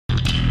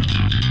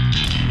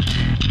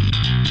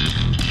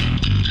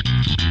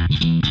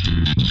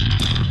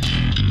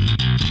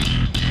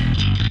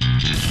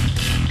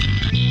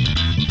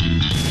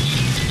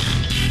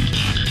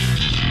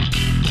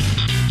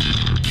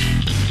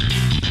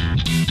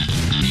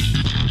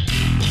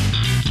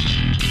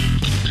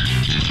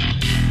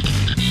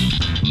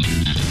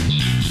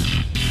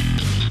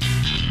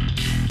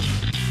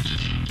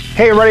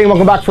Hey everybody, and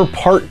welcome back for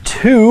part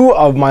 2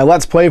 of my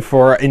Let's Play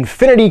for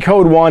Infinity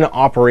Code 1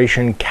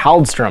 Operation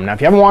Kaldström. Now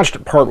if you haven't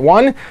watched part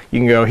 1, you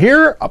can go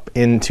here, up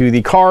into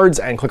the cards,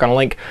 and click on a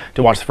link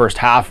to watch the first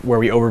half where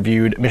we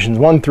overviewed missions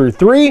 1 through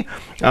 3,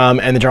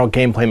 and the general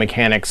gameplay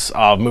mechanics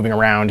of moving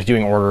around,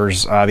 doing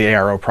orders, the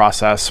ARO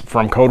process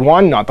from Code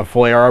 1, not the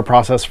full ARO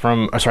process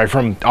from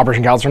Operation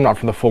Kaldström, not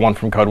from the full one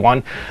from Code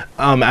 1,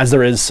 as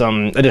there is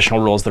some additional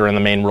rules that are in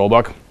the main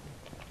rulebook.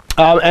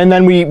 And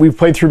then we've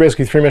played through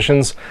basically 3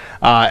 missions,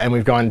 and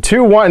we've gone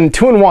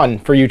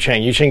 2-1 for Yu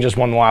Ching. Yu Ching just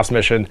won the last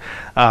mission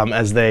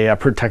as they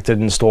protected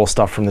and stole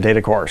stuff from the data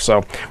core.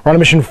 So we're on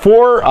mission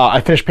 4.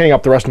 I finished painting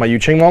up the rest of my Yu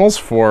Ching models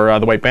for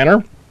the White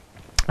Banner,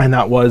 and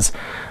that was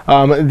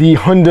the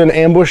Hundan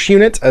ambush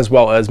unit as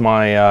well as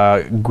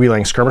my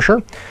Guerrilla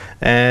skirmisher.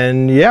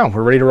 And yeah,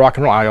 we're ready to rock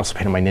and roll. I also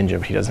painted my ninja,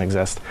 but he doesn't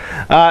exist.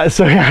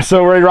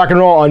 So we're ready to rock and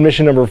roll on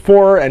mission number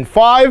 4 and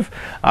 5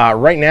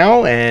 right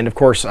now. And of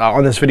course,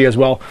 on this video as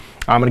well,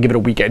 I'm going to give it a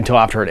week until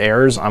after it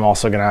airs. I'm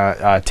also going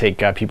to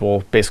take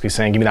people basically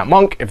saying, give me that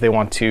monk if they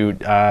want to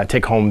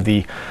take home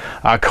the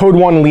Code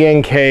 1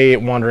 Liang K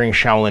Wandering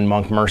Shaolin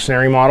Monk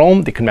Mercenary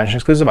model, the convention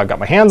exclusive. I've got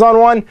my hands on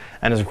one,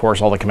 and as of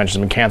course all the conventions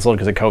have been canceled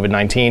because of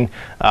COVID-19,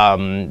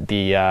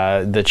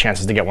 the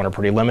chances to get one are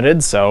pretty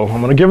limited, so I'm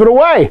going to give it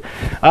away.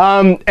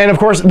 And of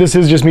course, this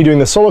is just me doing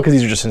this solo because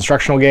these are just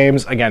instructional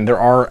games. Again, there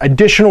are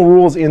additional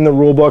rules in the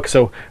rulebook,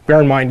 so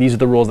bear in mind these are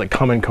the rules that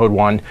come in Code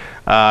 1,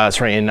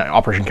 in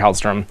Operation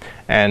Kaldström.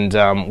 And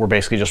we're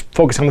basically just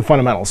focusing on the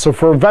fundamentals. So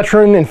for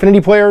veteran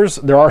Infinity players,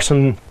 there are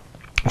some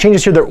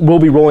changes here that will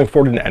be rolling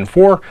forward into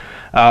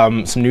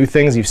N4. Some new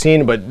things you've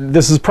seen, but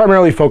this is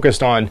primarily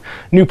focused on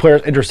new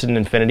players interested in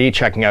Infinity,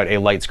 checking out a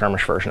light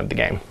skirmish version of the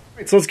game.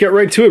 So let's get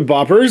right to it,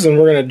 boppers, and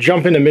we're going to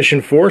jump into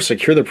mission 4,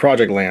 secure the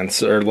project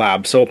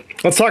lab. So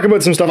let's talk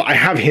about some stuff. I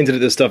have hinted at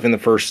this stuff in the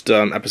first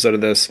episode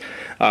of this,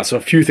 so a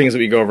few things that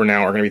we go over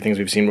now are going to be things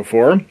we've seen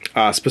before,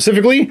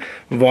 specifically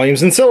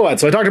volumes and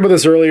silhouettes. So I talked about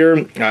this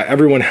earlier.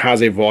 Everyone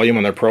has a volume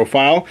on their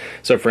profile.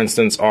 So for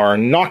instance, our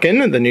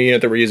Nokken, the new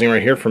unit that we're using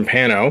right here from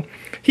Pano,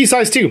 he's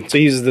size 2, so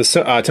he uses this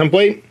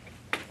template.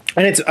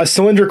 And it's a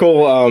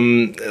cylindrical,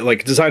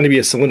 designed to be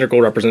a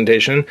cylindrical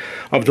representation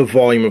of the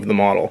volume of the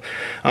model.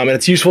 And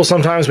it's useful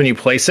sometimes when you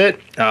place it,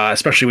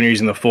 especially when you're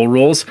using the full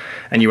rules,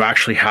 and you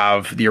actually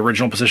have the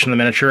original position of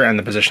the miniature and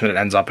the position that it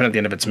ends up in at the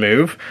end of its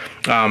move,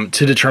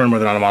 to determine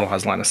whether or not a model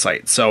has line of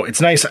sight. So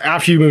it's nice,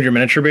 after you move your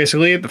miniature,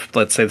 basically,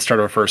 let's say the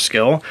start of a first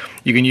skill,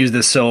 you can use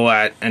this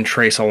silhouette and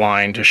trace a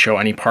line to show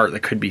any part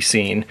that could be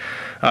seen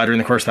during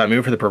the course of that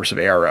move for the purpose of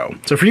ARO.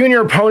 So for you and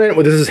your opponent,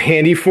 what this is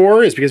handy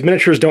for is because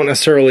miniatures don't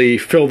necessarily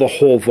fill the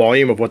whole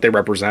volume of what they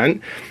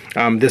represent.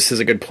 This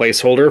is a good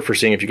placeholder for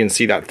seeing if you can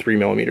see that 3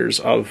 millimeters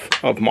of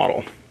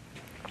model.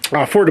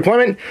 For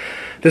deployment,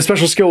 this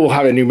special skill will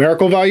have a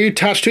numerical value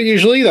attached to it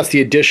usually. That's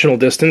the additional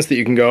distance that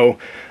you can go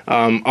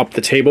up the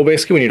table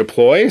basically when you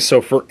deploy.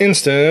 So for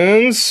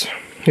instance,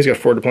 he's got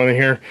forward deployment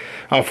here.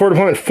 Forward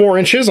deployment 4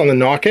 inches on the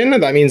Nokken.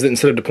 That means that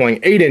instead of deploying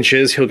 8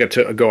 inches, he'll get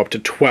to go up to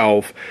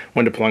 12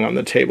 when deploying on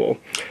the table.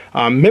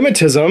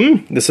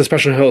 Mimetism, this is a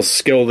special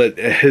skill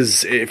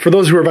that for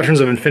those who are veterans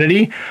of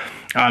Infinity,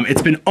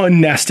 it's been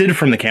unnested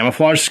from the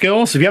camouflage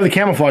skill. So if you have the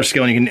camouflage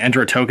skill and you can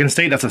enter a token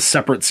state, that's a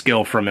separate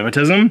skill from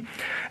mimetism.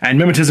 And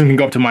mimetism can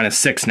go up to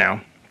 -6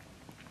 now.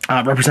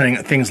 Representing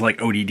things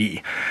like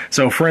ODD.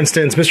 So for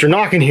instance, Mr.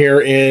 Nokken here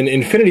in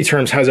Infinity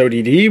terms has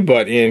ODD,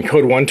 but in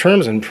Code 1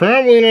 terms and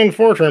probably in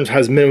N4 terms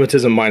has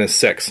mimetism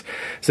 -6.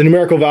 So the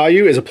numerical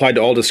value is applied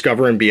to all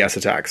Discover and BS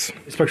attacks.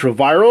 Spectral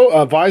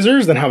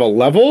visors then have a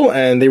level,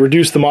 and they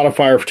reduce the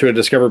modifier to a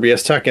Discover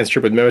BS attack against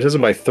trip with mimetism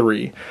by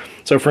 3.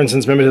 So for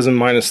instance, mimetism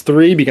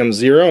 -3 becomes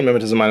 0, and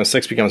mimetism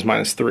 -6 becomes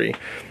 -3.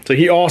 So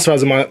he also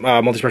has a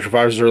multispectral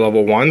visor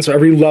level 1, so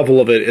every level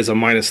of it is a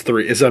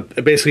 -3. It's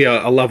basically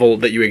a level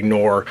that you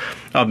ignore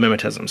of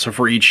mimetism. So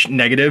for each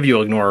negative,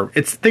 you'll ignore,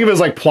 think of it as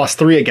like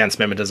 +3 against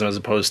mimetism as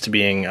opposed to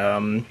being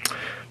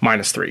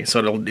 -3. So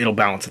it'll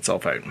balance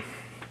itself out.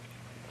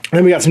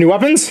 Then we got some new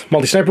weapons.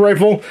 Multi-sniper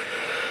rifle.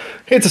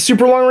 It's a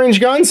super long-range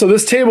gun, so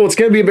this table it's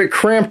going to be a bit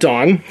cramped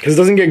on because it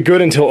doesn't get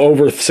good until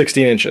over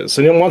 16 inches.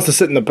 So it wants to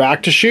sit in the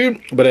back to shoot,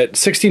 but at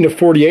 16 to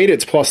 48,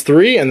 it's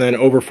 +3, and then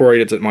over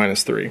 48, it's at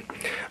 -3.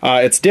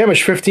 It's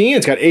damage 15,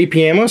 it's got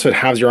AP ammo, so it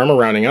halves your armor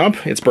rounding up.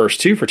 It's burst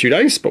 2 for 2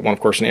 dice, but 1,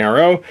 of course, an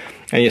ARO,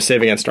 and you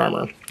save against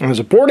armor. And there's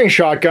a boarding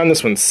shotgun,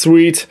 this one's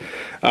sweet.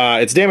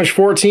 It's damage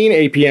 14,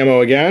 AP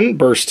ammo again,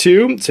 burst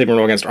 2, saving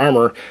roll against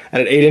armor,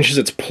 and at 8 inches,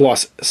 it's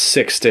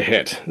 +6 to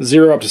hit.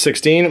 0 up to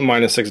 16,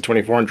 -6 to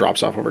 24, and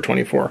drops off over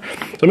 24.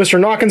 So Mr.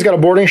 Nokken's got a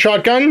boarding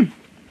shotgun.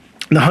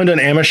 The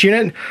Hundan ambush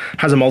unit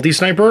has a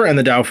multi-sniper, and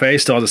the Dao Fei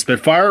still has a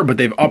Spitfire, but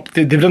they've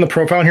done the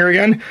profile here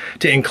again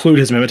to include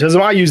his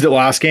mimetism. I used it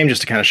last game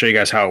just to kind of show you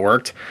guys how it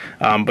worked,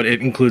 but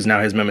it includes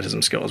now his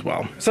mimetism skill as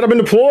well. Set up and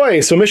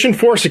deploy. So mission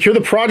 4, secure the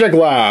project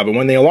lab. And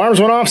when the alarms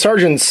went off,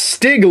 Sergeant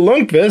Stig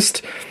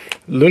Lundqvist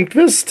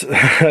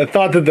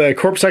thought that the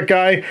CorpSec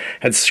guy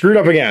had screwed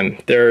up again.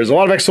 There's a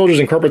lot of ex-soldiers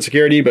in corporate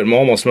security, but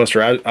most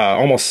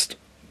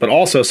but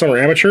also some are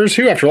amateurs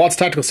who, after lots of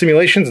tactical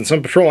simulations and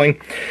some patrolling,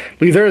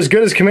 believe they're as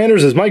good as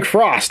commanders as Mike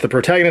Frost, the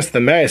protagonist of the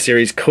Maya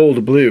series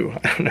Cold Blue.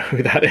 I don't know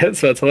who that is,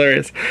 so that's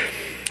hilarious.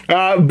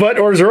 But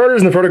orders are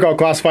orders, and the protocol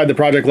classified the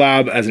project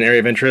lab as an area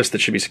of interest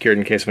that should be secured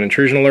in case of an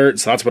intrusion alert,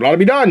 so that's what ought to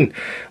be done.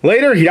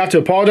 Later, he'd have to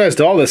apologize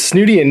to all the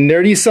snooty and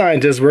nerdy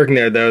scientists working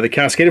there, though. The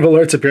cascade of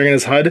alerts appearing in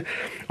his HUD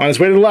on his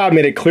way to the lab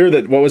made it clear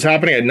that what was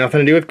happening had nothing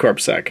to do with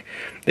CorpSec.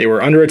 They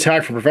were under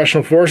attack from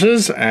professional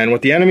forces, and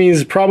what the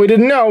enemies probably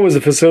didn't know was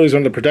the facilities were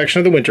under the protection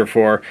of the Winter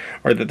For,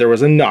 or that there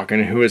was a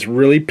Knockin' who was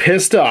really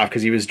pissed off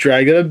because he was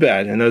dragged out of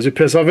bed, and those who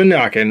piss off a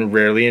Knockin'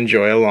 rarely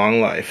enjoy a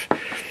long life.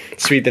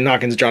 Sweet, the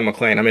Knockin's John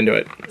McClane. I'm into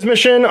it. This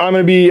mission, I'm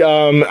going to be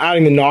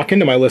adding the Knockin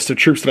to my list of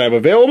troops that I have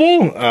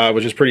available,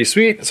 which is pretty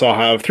sweet. So I'll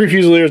have 3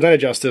 Fusiliers, Knight of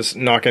Justice,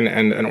 Knockin,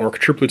 and an Orc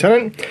Troop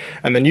Lieutenant.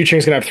 And then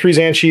Yuching's going to have 3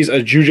 Zanshees,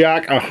 a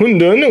Jujak, a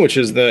Hundun, which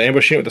is the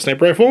ambush unit with the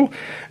sniper rifle,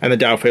 and the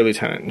Daofei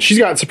Lieutenant. And she's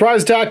got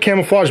Surprise Attack,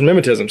 Camouflage, and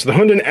Mimetism. So the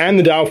Hundun and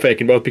the Daofei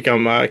can both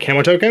become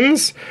camo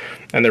tokens,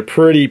 and they're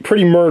pretty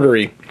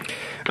murdery.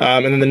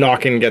 And then the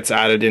Knockin gets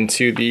added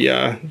into the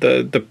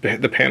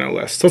Pano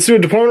list. So let's do a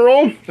deployment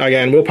roll.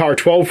 Again, willpower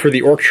 12 for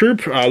the Orc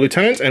Troop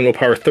Lieutenant, and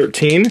willpower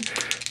 13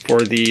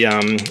 for the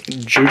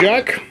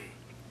Jujak.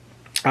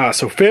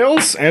 So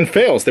fails and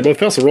fails. They both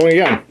fail, so rolling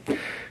again.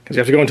 Because you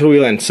have to go until we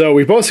land. So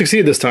we both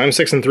succeeded this time,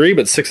 6 and 3,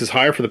 but 6 is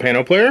higher for the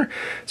Pano player.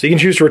 So you can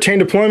choose to retain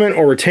deployment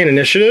or retain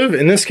initiative.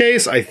 In this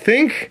case, I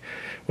think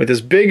with this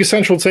big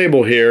central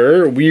table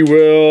here, we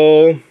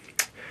will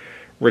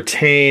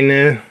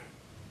retain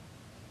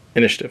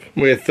initiative.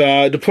 With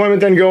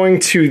deployment then going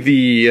to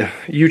the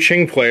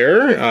Yuching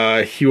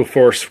player, he will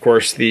force, of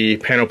course, the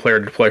Pano player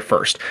to deploy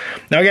first.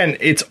 Now again,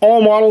 it's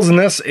all models in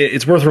this.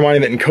 It's worth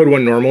reminding that in Code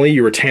 1 normally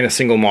you retain a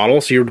single model,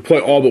 so you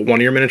deploy all but one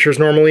of your miniatures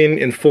normally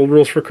in full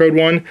rules for Code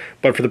 1,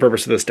 but for the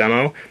purpose of this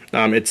demo,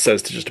 it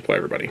says to just deploy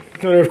everybody.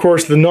 And of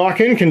course, the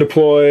Knockin can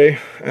deploy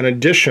an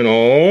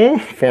additional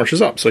 4 inches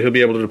up, so he'll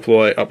be able to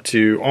deploy up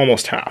to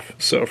almost half,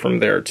 so from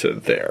there to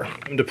there.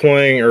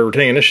 Deploying or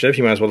retaining initiative,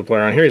 he might as well deploy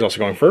around here. He's also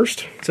going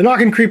first. So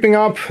Knockin creeping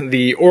up,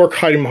 the Orc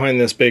hiding behind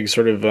this big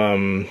sort of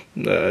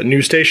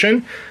news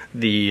station,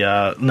 the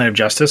Knight of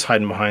Justice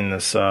hiding behind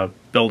this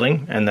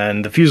building, and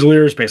then the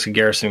Fusiliers basically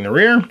garrisoning the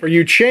rear. For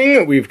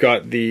Yuching, we've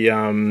got the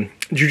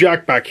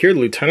Jujak back here, the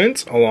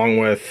Lieutenant, along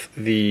with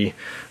the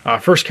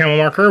first camo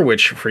marker,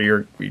 which for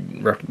your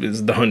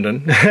is the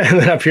Hundun, and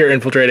then up here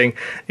infiltrating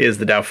is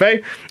the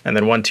Daofei, and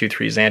then 1, 2,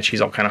 3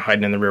 Zanshees all kind of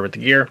hiding in the rear with the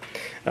gear.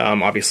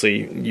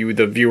 Obviously, you,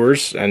 the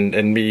viewers,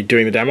 and me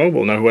doing the demo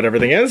will know what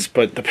everything is,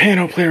 but the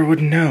Pano player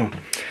wouldn't know.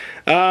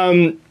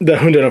 The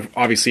Hundun,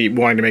 obviously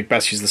wanting to make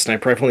best use of the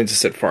sniper rifle, needs to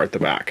sit far at the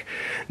back.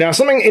 Now,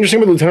 something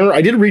interesting with Lieutenant,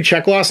 I did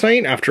recheck last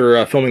night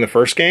after filming the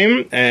first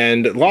game,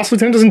 and Lost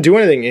Lieutenant doesn't do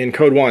anything in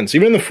Code 1. So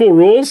even in the full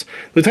rules,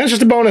 Lieutenant's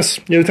just a bonus.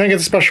 Your Lieutenant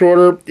gets a special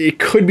order. It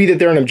could be that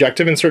they're an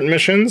objective in certain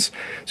missions,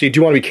 so you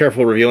do want to be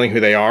careful revealing who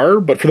they are,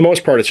 but for the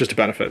most part, it's just a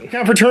benefit.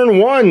 Now for turn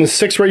 1,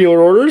 6 regular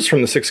orders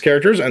from the 6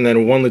 characters, and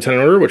then 1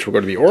 Lieutenant order, which will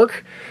go to the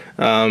Orc.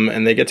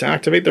 And they get to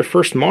activate their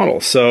first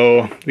model.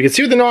 So we can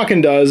see what the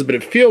Knockin does, but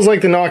it feels like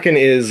the Knockin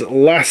is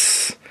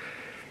less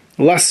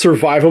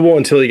survivable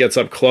until he gets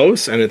up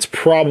close, and it's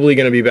probably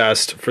going to be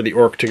best for the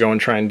Orc to go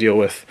and try and deal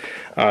with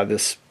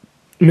this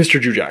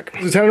Mr. Jujak.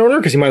 Lieutenant order,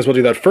 because he might as well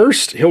do that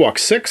first. He'll walk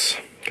 6,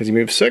 because he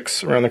moves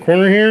 6 around the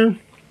corner here.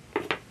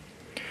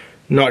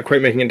 Not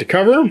quite making it to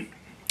cover.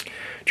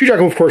 Jujak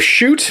will, of course,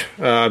 shoot,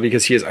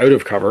 because he is out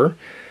of cover.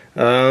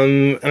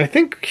 And I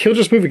think he'll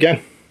just move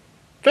again.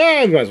 We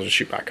might as well just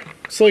shoot back.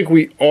 It's like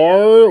we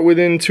are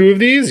within 2 of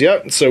these.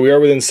 Yep, so we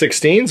are within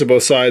 16, so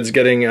both sides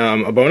getting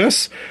a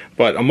bonus,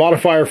 but a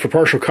modifier for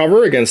partial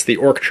cover against the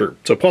Orc troop.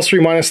 So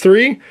 +3,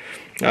 -3,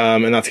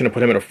 and that's going to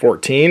put him at a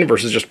 14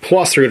 versus just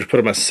 +3, which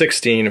put him at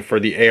 16 for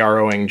the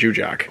AROing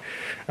Jujak.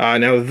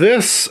 Now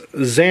this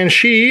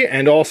Zanshi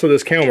and also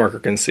this camo marker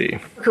can see.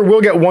 Marker will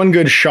get 1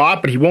 good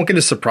shot, but he won't get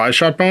his surprise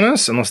shot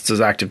bonus unless it's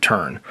his active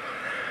turn.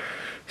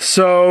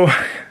 So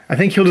I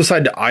think he'll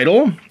decide to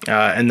idle,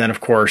 and then of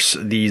course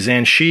the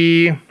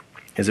Zanshi,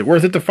 is it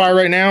worth it to fire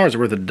right now, or is it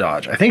worth it to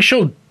dodge? I think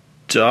she'll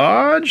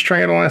dodge, try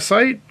and get a line of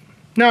sight.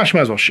 No, she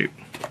might as well shoot.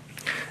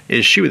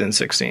 Is she within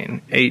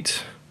 16?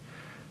 8,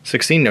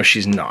 16? No,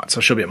 she's not, so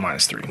she'll be at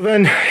 -3.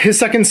 Then his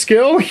second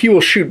skill, he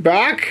will shoot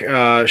back.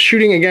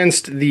 Shooting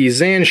against the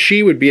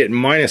Zanshi would be at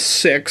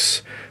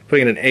 -6,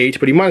 putting it at 8,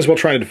 but he might as well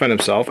try to defend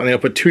himself, and then he'll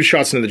put 2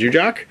 shots into the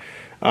Jujak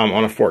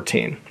on a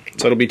 14.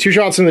 So it'll be 2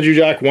 shots in the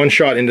Jujak, 1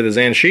 shot into the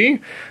Zanshi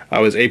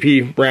with his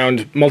AP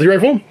round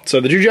multi-rifle.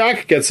 So the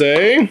Jujak gets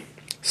a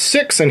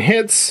 6 and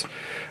hits.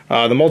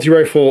 The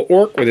multi-rifle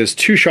Orc with his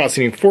 2 shots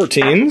hitting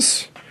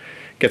 14s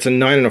gets a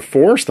 9 and a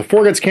 4. So the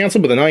 4 gets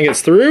canceled, but the 9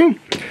 gets through.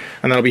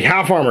 And that'll be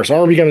half armor. So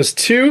armor becomes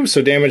 2,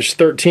 so damage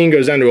 13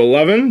 goes down to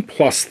 11,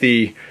 plus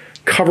the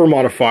cover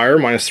modifier,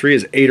 -3,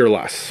 is 8 or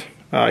less.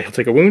 He'll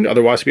take a wound,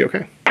 otherwise he'll be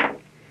okay.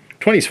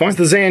 20 is fine.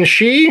 The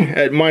Zanshi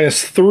at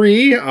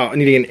 -3,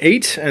 needing an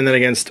 8, and then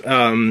against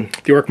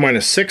the Orc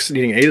 -6,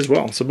 needing 8 as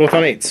well. So both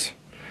on 8s.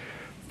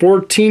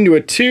 14 to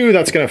a 2,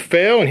 that's going to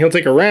fail, and he'll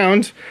take a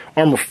round.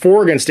 Armor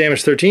 4 against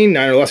damage 13,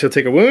 9 or less, he'll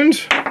take a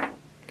wound.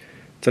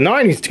 It's a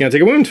 9, he's going to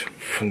take a wound.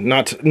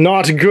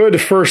 Not good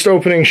first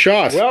opening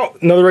shot. Well,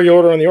 another regular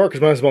order on the orc,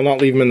 because might as well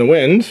not leave him in the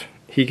wind.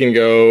 He can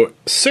go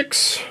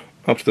 6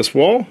 up to this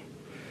wall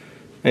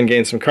and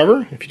gain some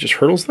cover if he just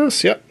hurdles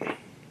this. Yep.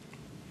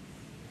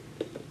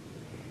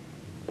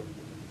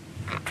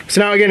 So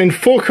now again, in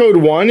full code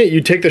 1,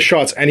 you take the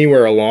shots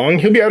anywhere along.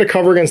 He'll be out of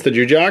cover against the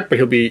Jujak, but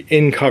he'll be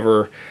in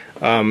cover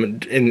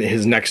in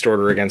his next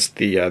order against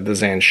the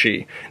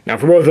Zhanshi. Now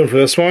for both of them for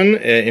this one,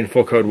 in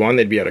full code 1,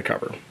 they'd be out of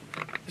cover.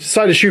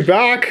 Decide to shoot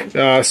back.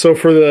 So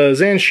for the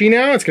Zhanshi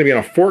now, it's going to be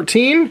on a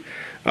 14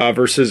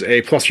 versus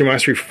a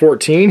 +3/-3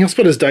 14. He'll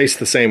split his dice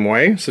the same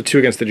way. So 2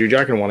 against the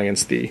Jujak and 1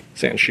 against the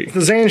Zhanshi.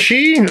 The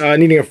Zhanshi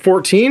needing a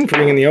 14 for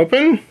being in the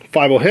open.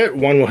 5 will hit,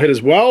 1 will hit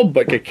as well,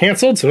 but get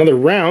canceled. So another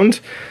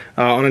round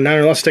on a 9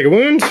 or less to take a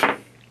wound.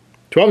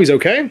 12, he's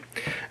okay.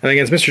 And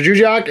against Mr.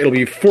 Jujak, it'll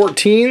be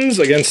 14s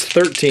against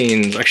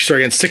 13s. Actually,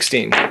 sorry, against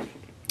 16.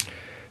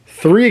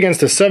 3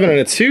 against a 7 and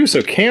a 2,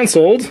 so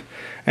canceled.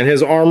 And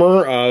his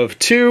armor of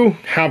 2,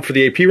 half for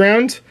the AP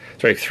round.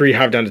 Sorry, 3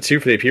 half down to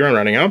 2 for the AP round,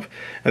 rounding up.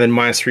 And then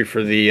 -3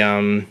 for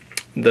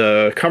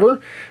the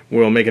cover.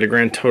 Will make it a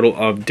grand total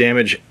of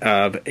damage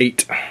of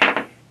 8.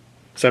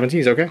 17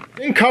 is okay.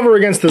 In cover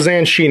against the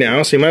Zhanshi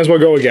now, so you might as well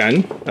go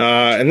again.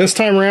 And this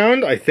time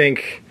around, I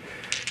think,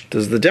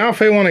 does the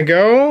Daofei want to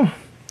go?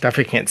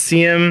 Daofei can't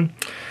see him.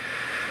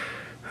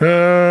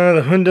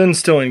 The Hundun's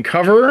still in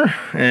cover,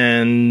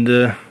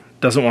 and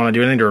doesn't want to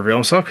do anything to reveal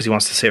himself because he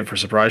wants to save it for a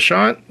surprise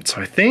shot.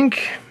 So I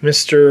think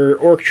Mr.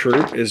 Orc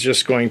Troop is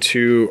just going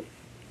to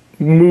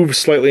move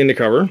slightly into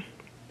cover.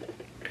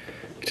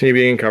 Continue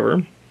being in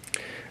cover.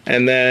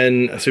 And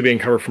then, so being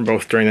in cover from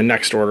both during the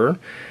next order.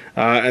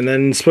 And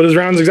then split his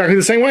rounds exactly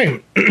the same way.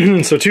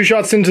 So 2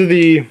 shots into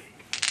the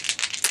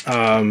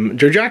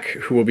Jujak,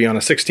 who will be on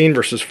a 16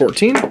 versus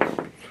 14.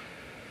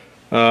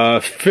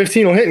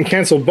 15 will hit and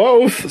cancel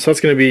both, so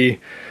that's going to be,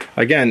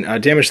 again,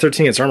 damage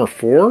 13 against armor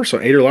 4, so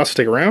 8 or less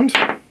will take a round.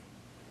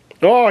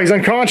 Oh, he's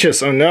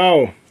unconscious, oh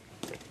no.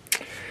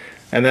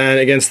 And then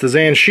against the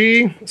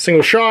Zhanshi,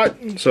 single shot,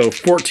 so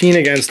 14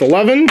 against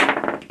 11.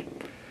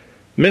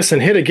 Miss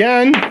and hit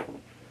again,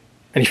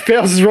 and he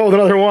fails his roll with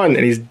another 1,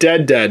 and he's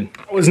dead.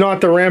 That was not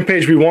the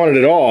rampage we wanted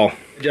at all.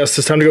 Just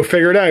it's time to go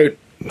figure it out.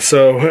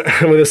 So,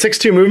 with a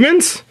 6-2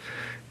 movement,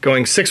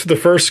 going 6 with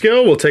the first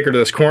skill, we'll take her to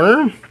this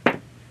corner.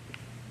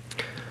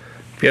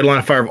 We had a line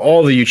of fire of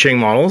all the Yuching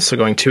models, so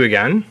going 2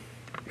 again.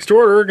 Next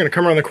order, going to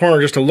come around the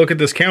corner just to look at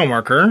this camo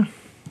marker.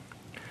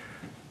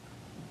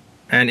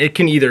 And it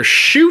can either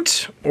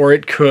shoot, or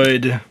it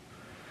could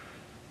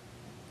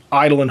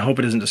idle and hope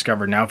it isn't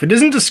discovered. Now, if it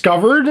isn't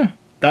discovered,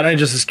 that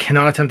Injustice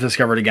cannot attempt to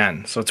discover it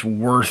again, so it's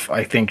worth,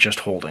 I think,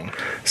 just holding.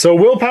 So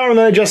willpower on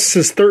that Injustice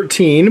is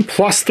 13,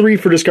 +3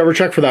 for Discover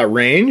check for that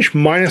range,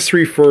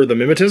 -3 for the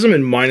Mimetism,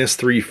 and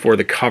 -3 for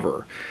the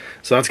cover.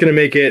 So that's going to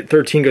make it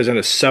 13 goes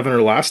into 7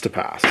 or less to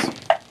pass.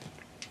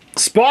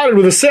 Spotted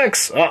with a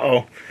 6.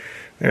 Uh-oh.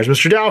 There's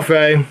Mr.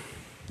 Daofei.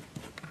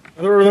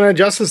 Another order than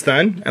Justice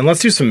then, and let's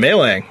do some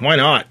melee. Why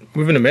not?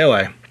 Move into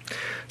melee.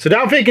 So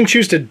Daofei can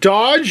choose to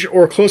dodge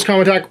or close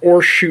combat attack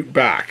or shoot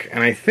back.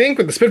 And I think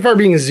with the Spitfire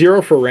being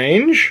 0 for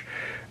range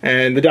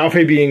and the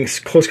Daofei being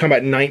close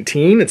combat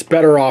 19, it's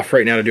better off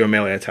right now to do a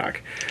melee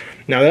attack.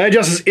 Now the Night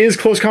Justice is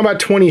close combat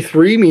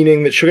 23,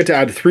 meaning that she'll get to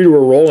add 3 to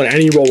her roll, and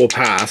any roll will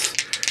pass,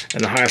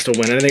 and the highest will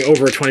win. Anything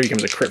over a 20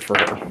 becomes a crit for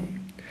her.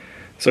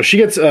 So she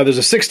gets, there's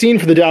a 16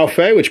 for the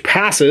Daofei, which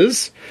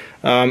passes,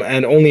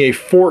 and only a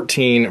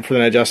 14 for the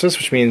Night Justice,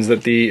 which means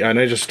that the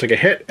Night Justice took a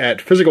hit at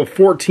physical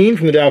 14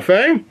 from the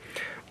Daofei.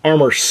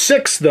 Armor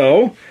 6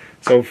 though,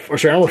 so, or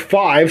sorry, armor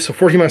 5, so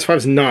 14 minus 5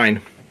 is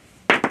 9.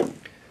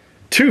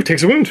 2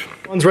 takes a wound.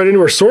 Runs right into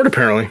her sword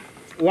apparently.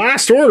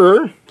 Last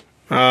order,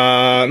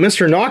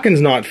 Mr.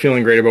 Nocken's not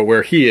feeling great about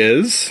where he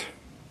is.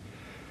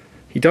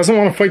 He doesn't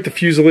want to fight the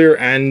Fusilier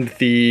and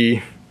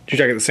the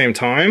Jujak at the same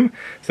time.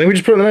 So I think we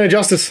just put it in the Night of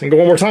Justice and go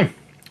one more time.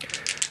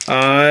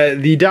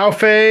 The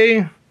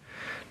Daofei,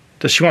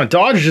 does she want to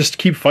dodge or just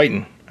keep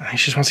fighting? I think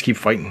she just wants to keep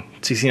fighting.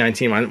 CC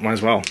 19, might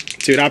as well.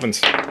 See what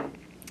happens.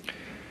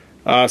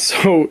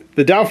 So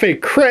the Daofei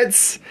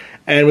crits,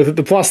 and with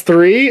the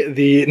 +3,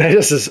 the Night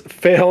Justice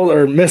failed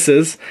or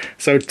misses.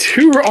 So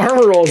 2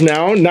 armor rolls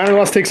now, 9 or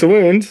less takes a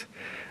wound.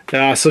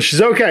 So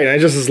she's okay, Night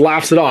Justice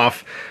laughs it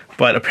off.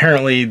 But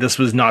apparently this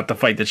was not the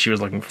fight that she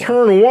was looking for.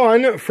 Turn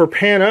 1 for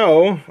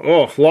Pano.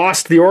 Oh,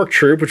 lost the Orc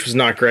Troop, which was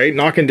not great.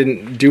 Nocken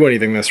didn't do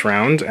anything this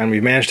round, and we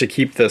managed to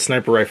keep the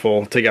sniper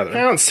rifle together.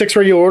 Now it's 6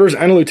 regular orders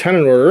and a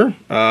lieutenant order.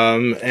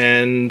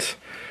 And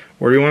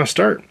where do we want to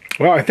start?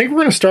 Well, I think we're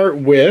going to start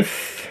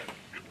with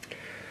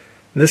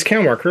this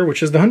camo marker,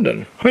 which is the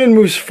Hundun. Hundun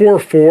moves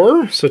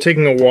 4/4, so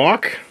taking a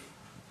walk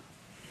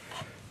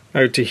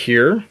out to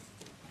here.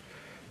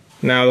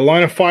 Now the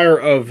line of fire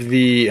of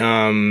the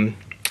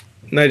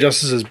Night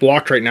Justice is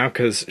blocked right now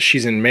because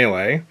she's in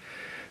melee.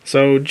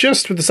 So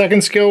just with the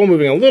second skill,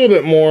 moving a little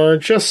bit more,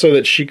 just so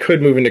that she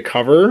could move into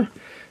cover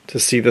to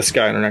see this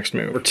guy in our next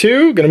move. Number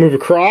 2, gonna move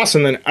across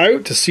and then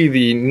out to see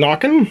the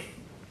Knockin'.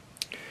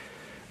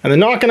 And the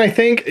Knockin', I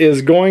think,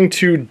 is going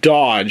to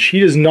dodge.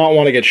 He does not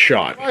want to get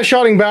shot. By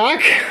shotting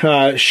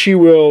back, she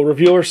will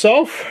reveal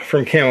herself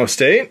from camo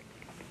state.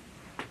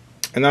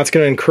 And that's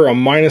going to incur a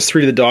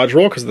 -3 to the dodge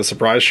roll because of the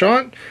surprise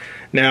shot.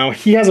 Now,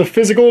 he has a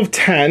physical of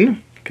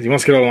 10, because he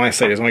wants to get out of line of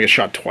sight. He doesn't want to get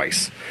shot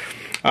twice.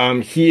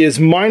 He is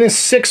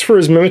 -6 for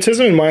his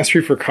mimetism and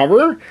 -3 for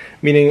cover,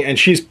 meaning, and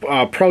she's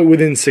probably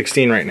within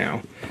 16 right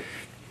now,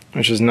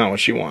 which is not what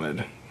she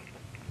wanted.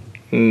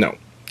 No.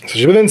 So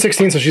she's within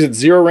 16, so she's at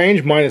 0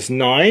 range,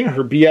 -9.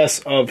 Her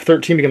BS of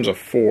 13 becomes a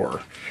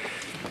 4.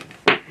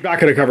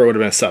 Back at a cover would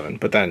have been a 7,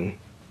 but then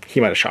he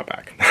might have shot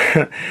back.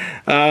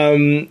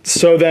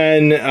 So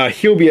then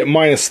he'll be at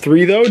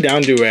 -3 though,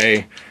 down to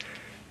a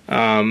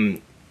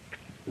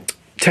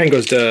 10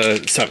 goes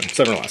to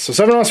 7 or less. So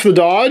 7 or less for the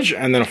dodge,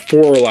 and then a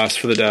 4 or less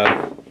for the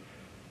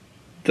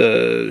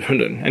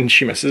Hunden, and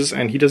she misses,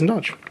 and he doesn't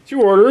dodge.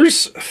 2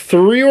 orders,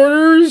 3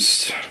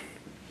 orders.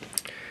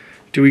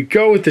 Do we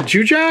go with the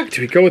Jujak?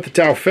 Do we go with the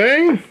Dao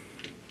Fei?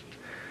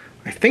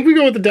 I think we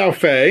go with the Dao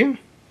Fei. And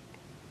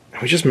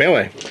we just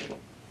melee.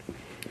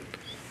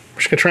 We're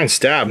just gonna try and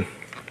stab.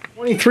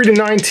 23 to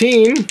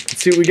 19. Let's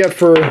see what we get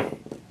for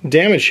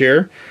damage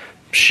here.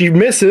 She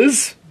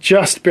misses,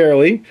 just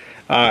barely.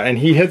 And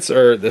he hits,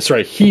 or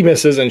sorry, he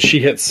misses and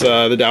she hits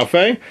the Dao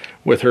Fei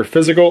with her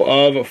physical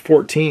of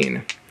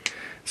 14.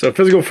 So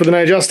physical for the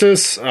Knight of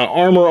Justice,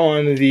 armor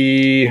on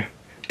the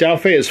Dao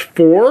Fei is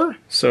 4,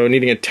 so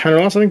needing a 10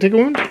 or less, I think, take a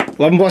wound.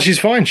 11 plus, she's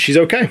fine. She's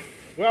okay.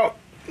 Well,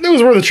 it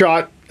was worth a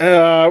shot.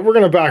 We're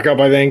going to back up,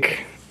 I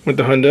think, with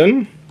the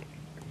Hunden.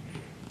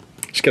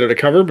 Just get her to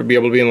cover, but be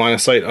able to be in line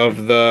of sight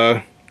of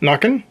the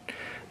Knockin'.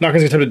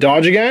 Knockin's going to attempt to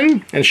dodge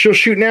again, and she'll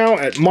shoot now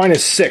at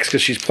 -6,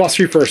 because she's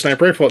 +3 for a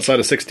sniper rifle outside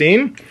of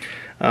 16,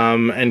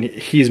 and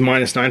he's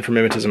 -9 for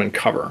mimetism and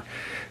cover.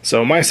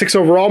 So -6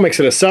 overall makes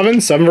it a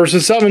 7. 7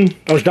 versus 7.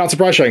 I was not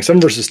surprised shotting.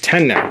 7 versus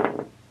 10 now.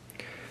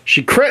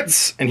 She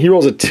crits, and he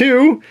rolls a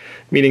 2,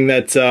 meaning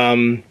that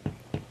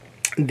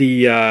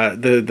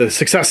the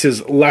success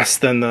is less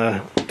than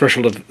the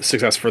threshold of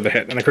success for the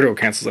hit, and the critical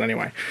cancels it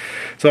anyway.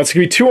 So that's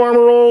going to be 2 armor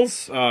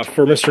rolls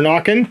for Mr.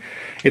 Knockin'.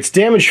 It's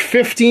damage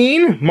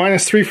 15,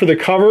 -3 for the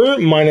cover,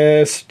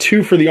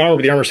 -2 for the armor,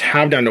 but the armor's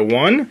halved down to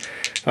 1.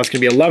 That's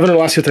going to be 11 or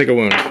less, he'll take a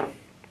wound.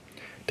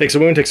 Takes a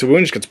wound,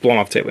 just gets blown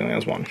off the table, and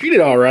has 1. He did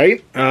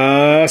alright.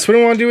 So what do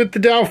we want to do with the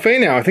Dao Fei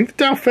now? I think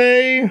the Dao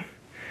Fei,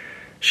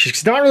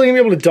 she's not really going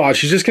to be able to dodge.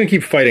 She's just going to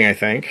keep fighting, I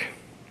think.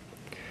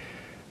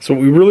 So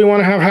what we really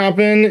want to have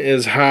happen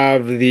is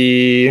have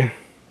the...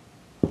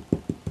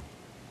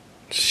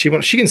 She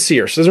can see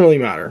her, so it doesn't really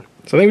matter.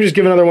 So I think we just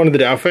give another one to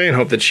the Dao Fei and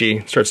hope that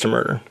she starts to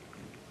murder.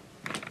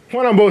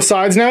 Point on both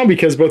sides now,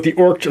 because both the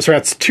Orc... Sorry,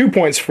 that's 2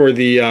 points for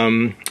the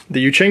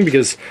Yuching,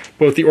 because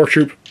both the Orc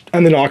Troop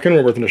and the Knockin'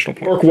 were worth an additional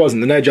point. Orc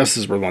wasn't, the Knight of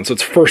Justice were 1, so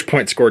it's first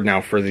point scored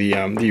now for the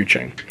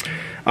Yuching.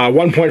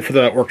 1 point for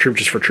the Orc Troop,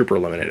 just for Trooper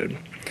eliminated.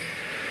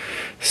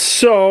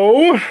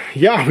 So,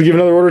 yeah, we give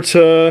another order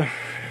to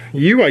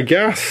you, I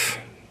guess.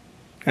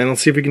 And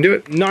let's see if we can do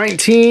it.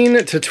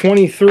 19 to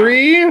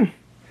 23.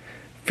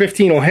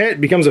 15 will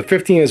hit, becomes a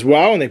 15 as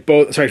well, and they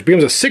both, sorry, it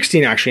becomes a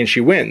 16 actually, and she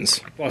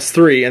wins.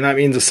 +3, and that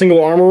means a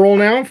single armor roll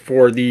now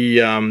for the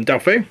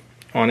Dao Fei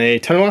on a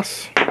 10 or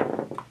less.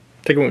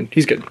 Take a wound,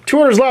 he's good. 2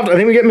 orders left, I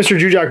think we get Mr.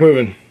 Jujak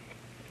moving.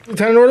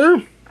 10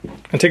 order,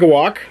 and take a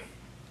walk,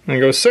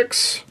 and go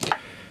 6,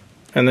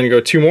 and then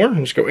go 2 more,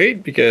 and just go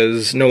 8,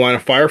 because no line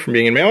of fire from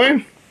being in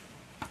melee.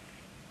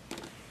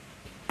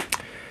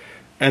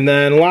 And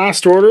then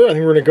last order, I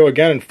think we're gonna go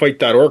again and fight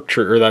that Orc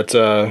Troop, or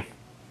that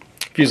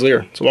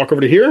Fusilier. So walk over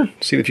to here,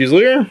 see the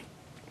Fusilier.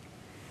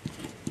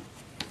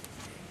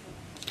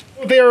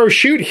 With the arrow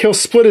shoot, he'll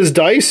split his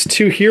dice,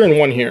 2 here and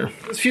 1 here.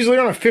 This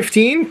Fusilier on a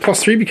 15,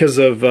 +3 because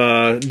of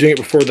doing it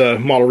before the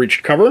model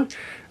reached cover.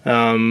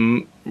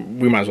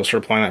 We might as well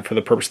start applying that for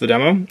the purpose of the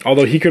demo.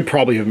 Although he could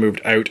probably have moved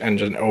out and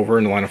just over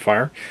in the line of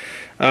fire.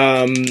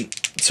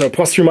 So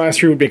 +3,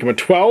 -3 would make him a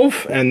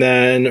 12. And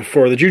then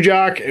for the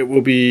Jujak, it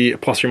will be a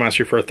 +3,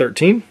 -3 for a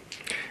 13.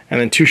 And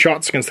then 2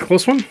 shots against the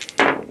close one.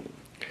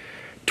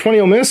 20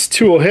 will miss,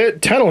 2 will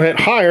hit, 10 will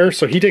hit higher,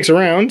 so he takes a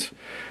round.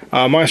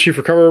 -3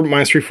 for cover,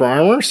 -3 for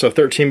armor, so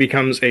 13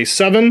 becomes a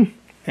 7,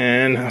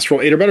 and has to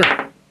roll 8 or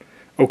better.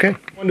 Okay.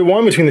 1 to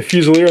 1 between the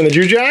Fusilier and the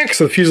Jujak.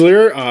 So the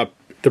Fusilier,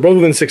 they're both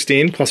within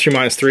 16, +3,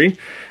 -3,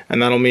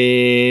 and that'll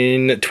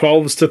mean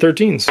 12s to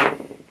 13s.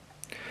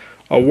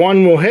 A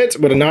 1 will hit,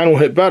 but a 9 will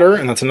hit better,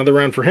 and that's another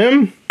round for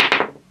him.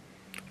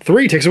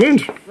 3 takes a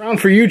wound. Round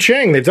for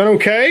Yuching. They've done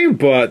okay,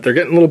 but they're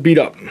getting a little beat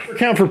up.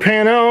 Count for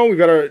Pano. We've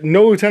got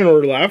no lieutenant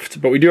order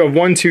left, but we do have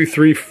 1, 2,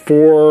 3,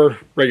 4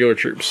 regular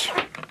troops.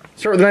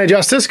 Start with the Knight of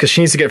Justice, because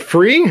she needs to get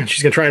free.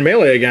 She's going to try and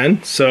melee again.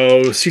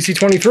 So CC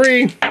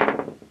 23.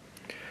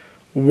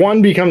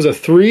 1 becomes a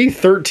 3.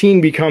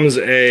 13 becomes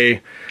a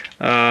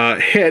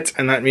hit,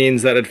 and that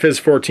means that at Fizz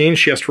 14,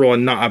 she has to roll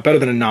a better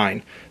than a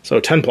 9. So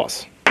 10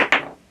 plus.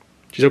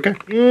 She's okay.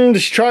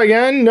 Does she try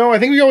again? No, I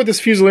think we go with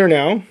this Fusilier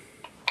now.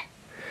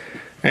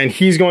 And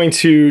he's going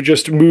to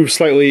just move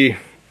slightly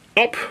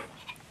up.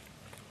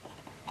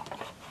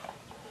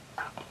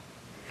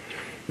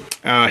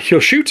 He'll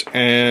shoot,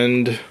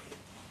 and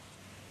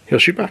he'll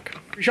shoot back.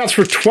 3 shots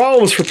for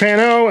 12s for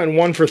Pano, and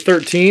 1 for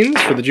 13s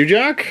for the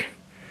Jujak.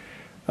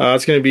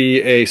 It's going to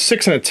be a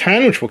 6 and a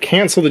 10, which will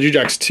cancel the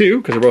Jujak's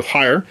 2, because they're both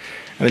higher.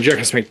 And the Jujak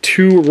has to make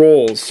 2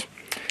 rolls.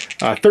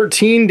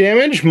 13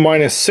 damage,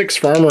 minus 6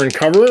 for armor and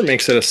cover,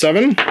 makes it a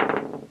 7.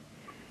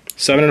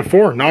 7 and a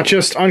 4. Not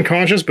just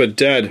unconscious, but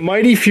dead.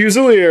 Mighty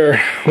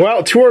Fusilier.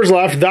 Well, 2 orders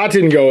left. That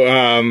didn't go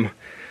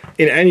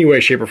in any way,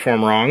 shape, or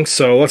form wrong.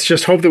 So let's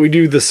just hope that we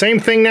do the same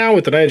thing now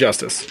with the Knight of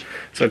Justice.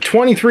 So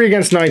 23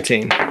 against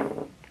 19.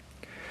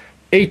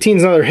 18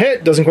 is another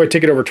hit. Doesn't quite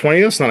take it over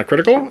 20, though. It's not a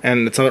critical.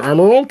 And it's another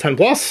armor roll, 10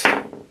 plus.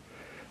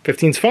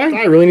 15's fine.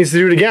 I really needs to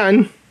do it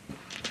again.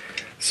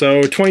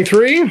 So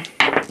 23.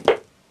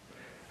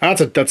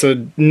 That's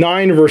a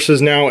 9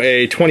 versus now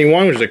a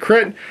 21, which is a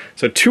crit.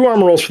 So 2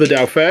 armor rolls for the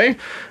Dao Fei,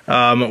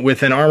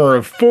 with an armor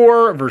of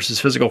 4 versus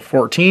physical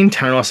 14.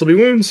 10 or less will be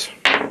wounds.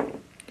 A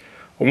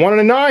 1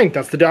 and a 9.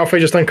 That's the Dao Fei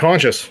just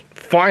unconscious.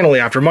 Finally,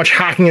 after much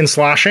hacking and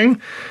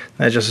slashing,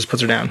 Knight of Justice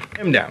puts her down.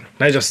 Him down.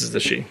 Knight of Justice is the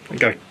she. I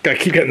gotta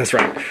keep getting this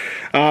right.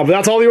 But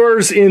that's all the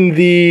orders in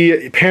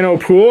the Pano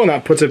pool, and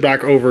that puts it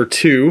back over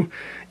to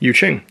Yu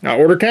Qing. Now,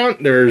 order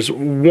count, there's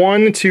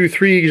 1, 2,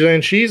 3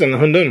 Zhanshis and the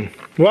Hundun.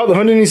 Well, the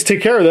Hundun needs to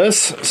take care of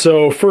this,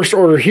 so first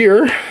order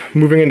here,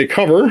 moving into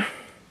cover.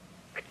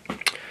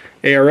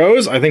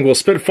 AROs, I think we'll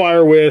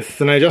Spitfire with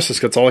the Knight of Justice,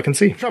 that's all I can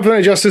see. Shot for the Knight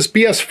of Justice,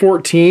 BS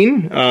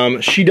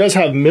 14. She does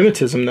have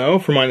Mimetism, though,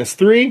 for minus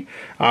 3.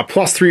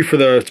 Plus 3 for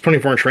the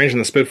 24-inch range in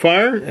the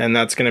Spitfire, and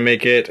that's going to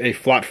make it a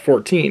flat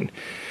 14.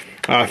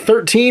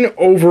 13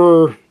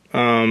 over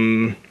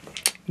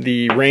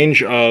the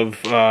range of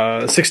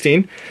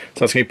 16, so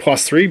that's going to be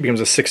plus 3, becomes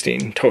a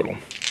 16 total.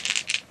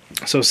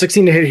 So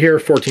 16 to hit here,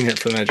 14 hit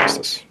for the Knight of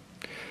Justice.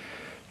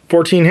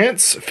 14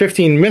 hits,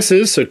 15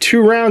 misses, so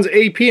 2 rounds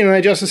AP, and Knight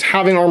of Justice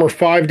having armor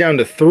 5 down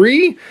to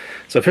 3.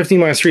 So 15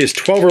 minus 3 is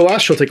 12 or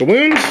less, she'll take a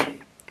wound.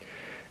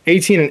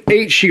 18 and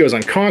 8, she goes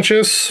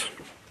unconscious.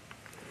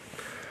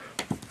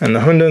 And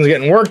the Hundun's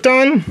getting work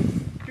done.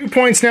 2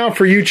 points now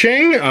for Yu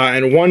Qing,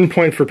 and 1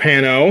 point for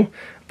Pano,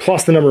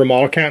 plus the number of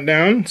model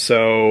countdown,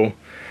 so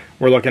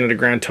we're looking at a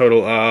grand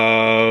total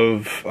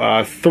of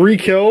 3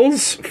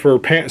 kills for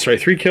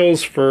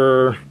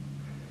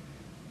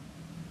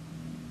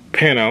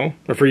Pano,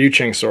 or for Yu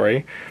Qing,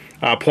 sorry,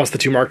 plus the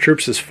 2 mark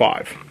troops is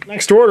 5.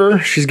 Next order,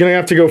 she's going to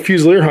have to go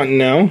Fusilier hunting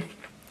now,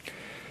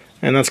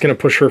 and that's going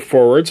to push her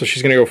forward, so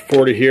she's going to go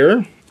 4 to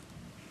here,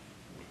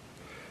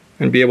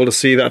 and be able to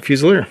see that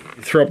Fusilier.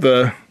 Throw up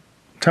the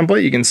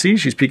template, you can see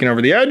she's peeking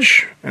over the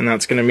edge, and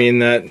that's going to mean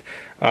that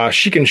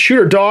she can shoot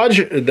or dodge.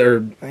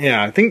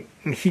 Yeah, I think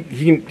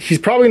he's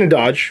probably going to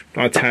dodge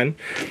on a 10,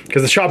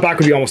 because the shot back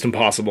would be almost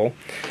impossible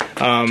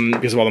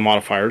because of all the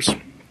modifiers.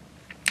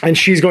 And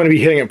she's going to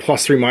be hitting at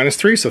plus 3, minus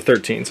 3, so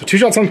 13. So 2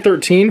 shots on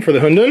 13 for the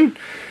Hundun,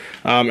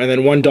 and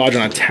then 1 dodge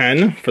on a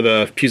 10 for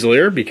the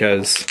Fusilier,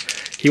 because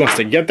he wants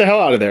to get the hell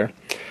out of there.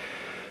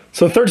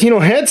 So 13 will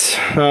hit.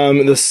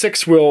 The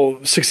 6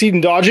 will succeed in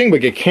dodging,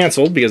 but get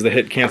canceled because the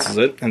hit cancels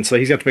it. And so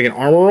he's got to make an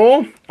armor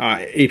roll.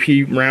 AP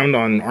round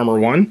on armor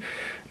 1.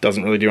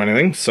 Doesn't really do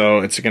anything. So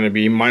it's going to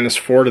be minus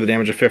 4 to the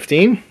damage of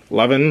 15.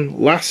 11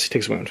 less, he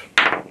takes a wound.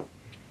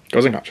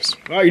 Goes unconscious.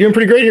 You're doing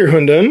pretty great here,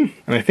 Hundun.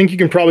 And I think you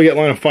can probably get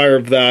line of fire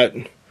of that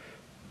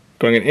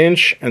going an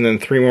inch and then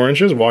 3 more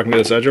inches, walking to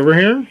this edge over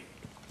here.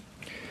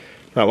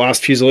 That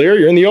last Fusilier,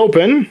 you're in the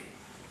open.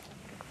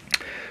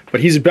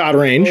 But he's at bad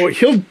range. So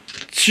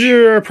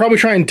he'll probably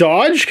try and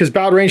dodge, because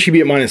bad range he'd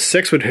be at minus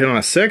 6, would hit on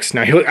a 6.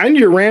 Now he'll end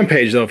your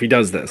rampage, though, if he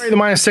does this. The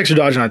minus 6 or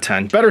dodge on a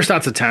 10. Better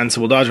stats at 10, so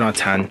we'll dodge on a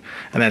 10.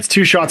 And that's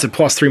 2 shots at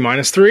plus 3,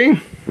 minus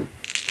 3.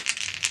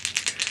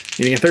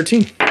 Needing a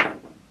 13.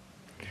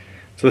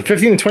 So the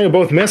 15 and 20 will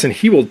both miss, and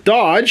he will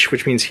dodge,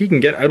 which means he can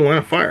get out of line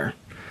of fire.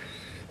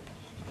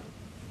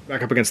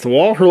 Back up against the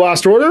wall. Her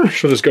last order,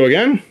 she'll just go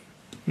again.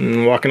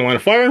 And walk in the line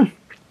of fire.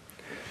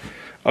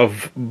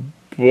 Of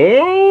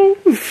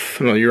both?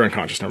 No, you're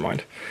unconscious, never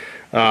mind.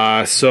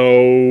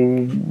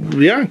 So,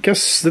 yeah, I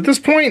guess at this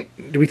point,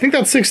 do we think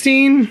that's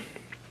 16?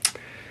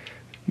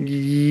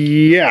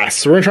 Yes,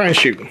 so we're going to try and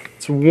shoot.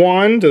 It's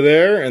 1 to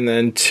there, and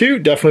then 2,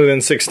 definitely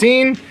within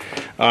 16.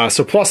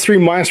 So plus 3,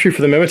 minus 3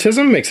 for the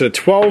Mimetism, makes it a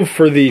 12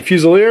 for the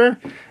Fusilier,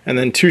 and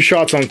then 2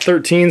 shots on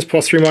 13s,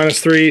 plus 3, minus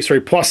 3,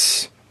 sorry,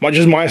 plus,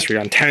 just minus 3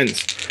 on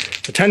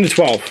 10s. So 10 to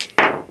 12.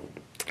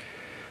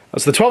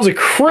 So the 12's a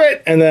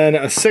crit, and then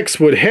a 6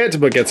 would hit,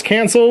 but gets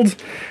canceled.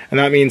 And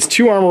that means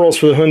 2 armor rolls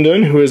for the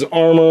Hundun, who is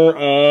armor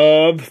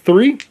of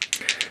 3.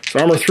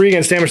 So armor 3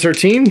 against damage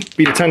 13,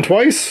 beat a 10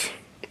 twice.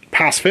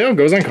 Pass fail,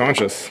 goes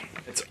unconscious.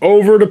 It's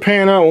over to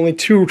Pana, only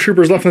 2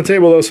 troopers left on the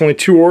table, though, so only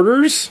 2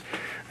 orders.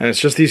 And it's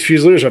just these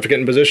Fusiliers who have to get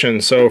in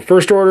position. So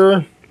first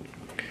order,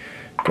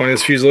 going to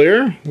this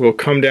Fusilier, will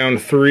come down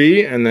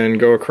 3, and then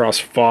go across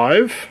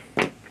 5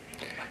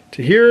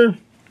 to here.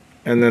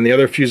 And then the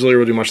other Fusilier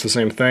will do much the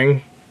same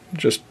thing.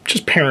 Just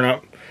pairing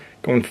up,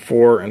 going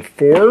 4 and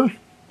 4,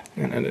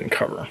 and end in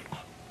cover.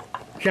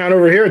 Count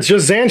over here, it's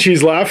just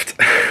Zanshis left.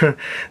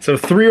 So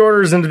 3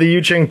 orders into the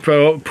Yu-Ching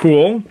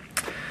pool.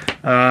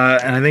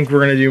 And I think we're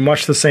going to do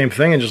much the same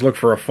thing and just look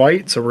for a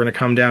fight. So we're going to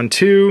come down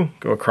 2,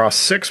 go across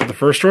 6 with the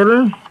first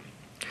order.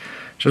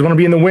 She doesn't want to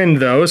be in the wind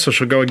though, so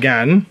she'll go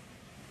again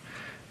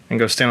and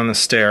go stand on the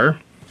stair,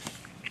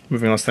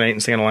 moving less than 8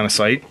 and staying in a line of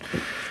sight.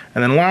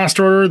 And then last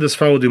order, this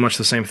fellow will do much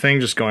the same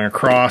thing, just going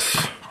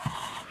across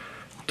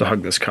to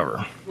hug this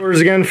cover. Orders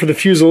again for the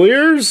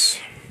Fusiliers.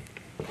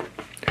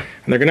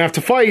 And they're going to have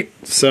to fight.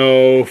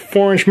 So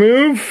 4-inch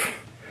move,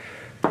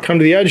 come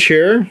to the edge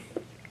here,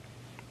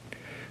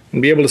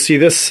 and be able to see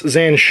this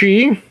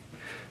Zanshi.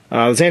 The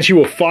Zanshi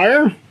will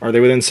fire. Are they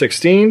within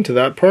 16 to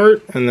that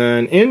part? And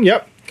then in,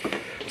 yep.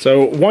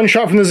 So 1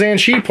 shot from the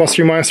Zanshi,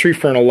 +3/-3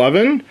 for an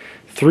 11.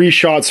 3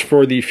 shots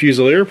for the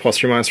Fusilier,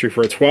 +3/-3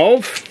 for a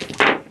 12.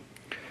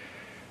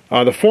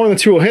 The 4 and the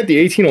 2 will hit, the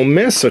 18 will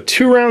miss, so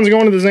 2 rounds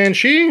going to the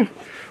Zanshi.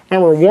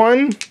 Armor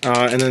 1,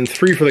 and then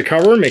 3 for the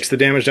cover, makes the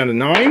damage down to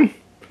 9.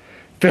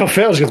 Fail,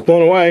 just gets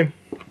blown away.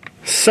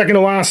 Second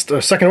to last,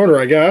 second order,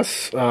 I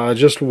guess.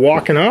 Just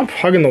walking up,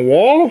 hugging the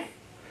wall.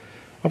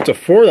 Up to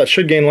 4, that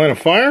should gain line of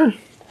fire.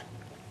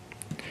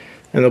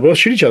 And they'll both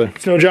shoot each other.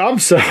 It's no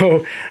job, so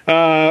 1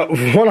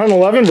 on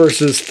 11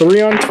 versus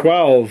 3 on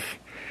 12.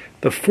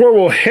 The 4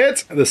 will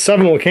hit, the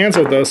 7 will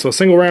cancel it though, so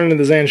single round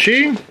into the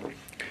Zanshi.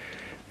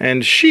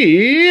 And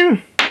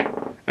she,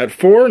 at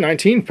 4,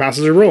 19,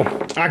 passes her roll.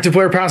 Active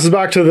player passes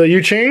back to the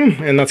Yu-Ching,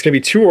 and that's going to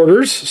be 2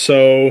 orders,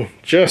 so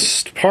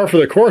just par for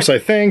the course, I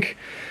think.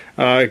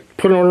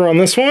 Put an order on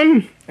this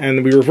one,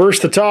 and we reverse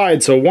the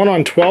tide, so 1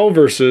 on 12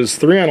 versus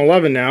 3 on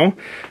 11 now,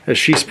 as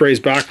she sprays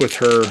back with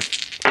her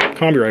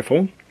combi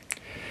rifle.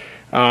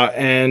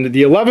 And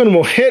the 11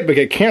 will hit, but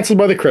get canceled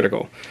by the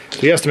critical. So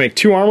he has to make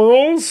 2 armor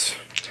rolls.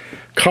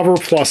 Cover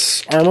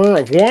plus armor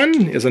of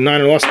 1 is a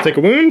 9 or less to take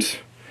a wound.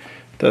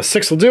 The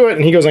 6 will do it,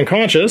 and he goes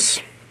unconscious.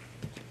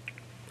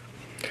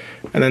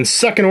 And then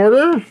second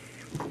order,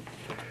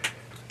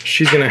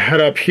 she's going to head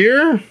up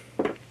here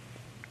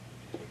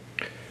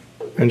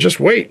and just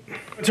wait.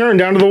 Turn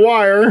down to the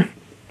wire.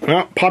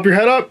 Well, pop your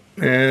head up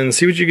and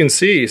see what you can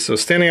see. So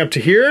standing up to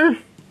here,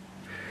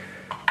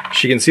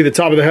 she can see the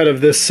top of the head of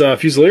this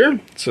Fusilier.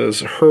 It says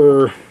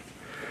her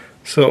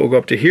silhouette will go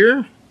up to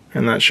here,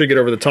 and that should get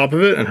over the top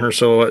of it, and her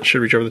silhouette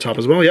should reach over the top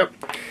as well. Yep.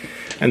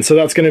 And so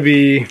that's going to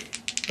be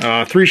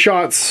 3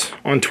 shots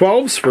on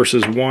 12s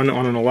versus 1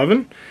 on an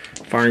 11.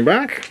 Firing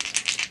back.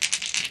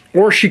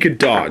 Or she could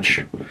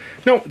dodge.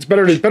 No, it's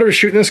better to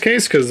shoot in this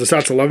case because the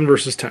stat's 11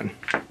 versus 10.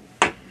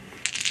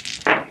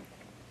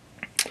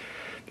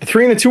 The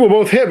 3 and the 2 will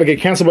both hit, but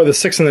get canceled by the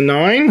 6 and the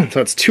 9. So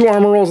that's 2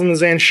 armor rolls in the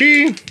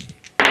Zanshi.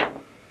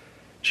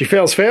 She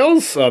fails.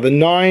 The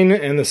 9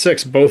 and the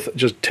 6 both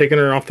just taking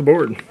her off the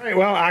board. All right,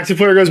 well, active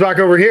player goes back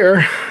over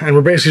here, and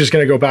we're basically just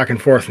going to go back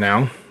and forth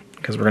now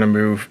because we're going to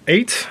move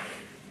 8,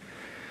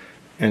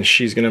 and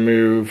she's going to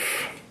move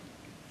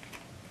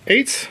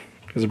 8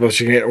 because they're both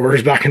just going to get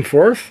orders back and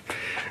forth,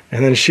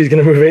 and then she's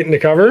going to move 8 into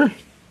cover,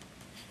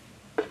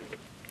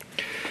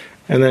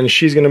 and then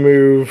she's going to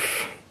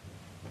move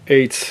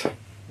 8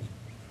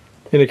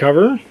 into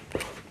cover,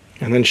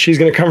 and then she's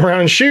going to come around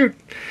and shoot.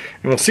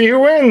 And we'll see who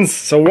wins.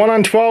 So 1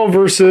 on 12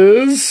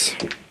 versus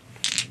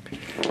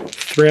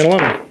 3 on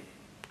 11.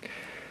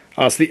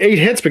 So the 8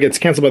 hits but gets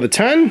canceled by the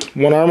 10.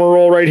 1 armor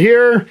roll right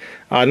here.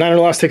 9 or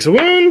less takes a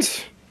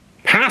wound.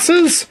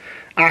 Passes.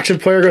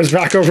 Active player goes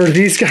back over to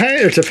these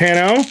guys, or to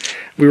Pano.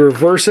 We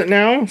reverse it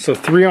now. So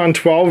 3 on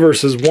 12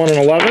 versus 1 on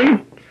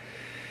 11.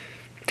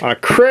 A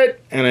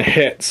crit and a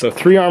hit. So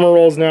 3 armor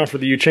rolls now for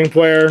the Yu-Ching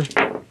player.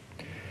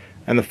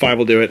 And the 5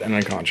 will do it, and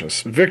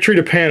unconscious. Victory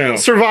to Pano.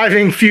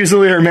 Surviving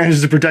Fusilier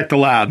manages to protect the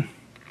lab.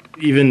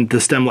 Even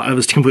the stem lab, it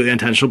was completely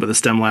intentional, but the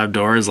stem lab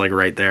door is like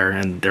right there,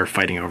 and they're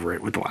fighting over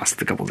it with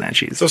the couple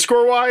Zanshis. So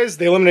score-wise,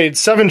 they eliminated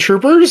 7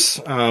 troopers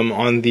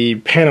on the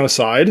Pano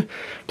side,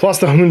 plus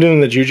the Humundun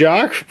and the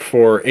Jujak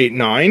for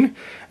 8-9.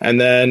 And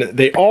then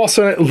they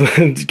also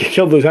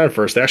killed the Lieutenant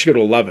first. They actually go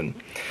to 11.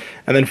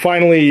 And then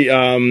finally,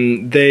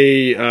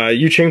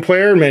 Yu-Ching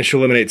player managed to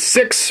eliminate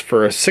 6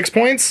 for 6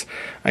 points,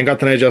 and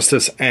got the Night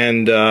Justice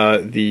and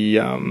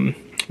the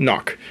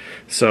knock.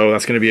 So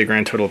that's going to be a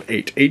grand total of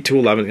 8. 8 to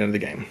 11 at the end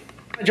of the game.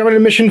 Jumping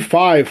into mission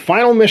 5,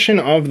 final mission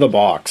of the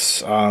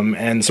box.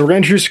 And so we're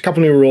going to introduce a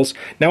couple new rules.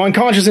 Now,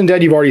 Unconscious and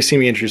Dead, you've already seen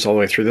me introduce all the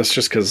way through this,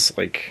 just because,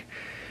 like,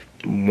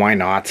 why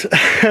not?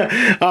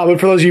 But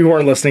for those of you who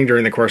weren't listening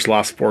during the course of the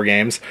last 4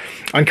 games,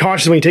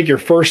 Unconscious, when you take your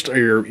first,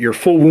 or your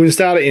full wound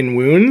stat in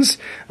wounds,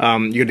 you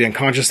go to the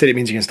unconscious state. It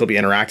means you can still be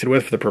interacted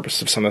with for the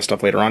purpose of some of the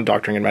stuff later on,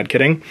 doctoring and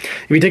medkitting.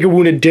 If you take a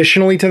wound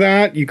additionally to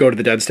that, you go to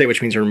the dead state,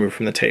 which means you're removed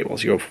from the table.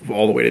 So you go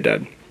all the way to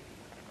dead.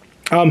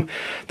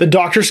 The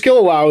doctor skill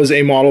allows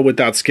a model with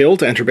that skill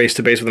to enter base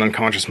to base with an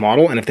unconscious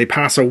model, and if they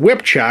pass a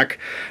whip check,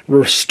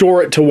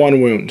 restore it to 1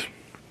 wound.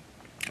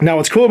 Now,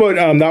 what's cool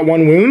about that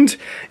one wound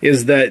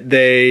is that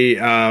they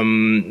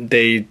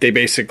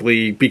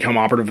basically become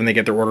operative and they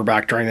get their order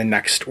back during the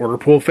next order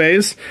pool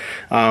phase,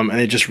 and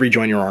they just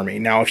rejoin your army.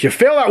 Now, if you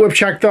fail that whip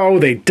check, though,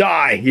 they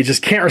die. You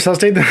just can't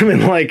resuscitate them,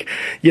 and like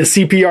you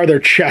CPR their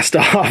chest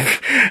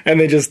off, and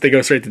they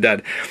go straight to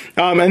dead.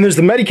 And there's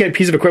the Medikit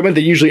piece of equipment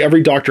that usually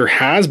every doctor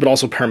has, but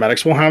also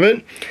paramedics will have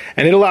it,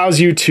 and it allows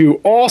you to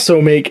also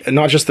make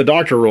not just the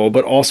doctor roll,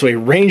 but also a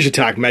ranged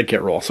attack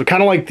medkit roll. So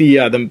kind of like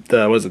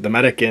the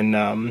medic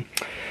in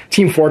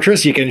Team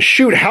Fortress, you can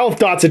shoot health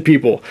dots at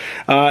people.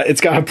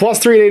 It's got a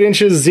 +3 at 8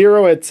 inches,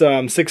 0 at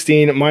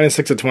 16,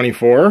 -6 at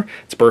 24.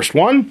 It's burst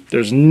 1.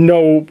 There's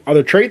no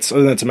other traits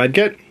other than it's a med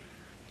kit.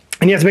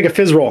 And you have to make a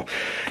Fizz roll.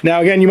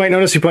 Now, again, you might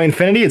notice you play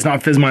Infinity. It's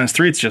not Fizz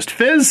 -3, it's just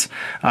Fizz.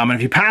 And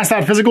if you pass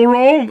that physical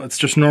roll, it's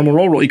just a normal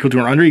roll equal to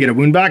or under, you get a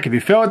wound back. If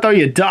you fail it, though,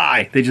 you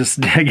die. They just,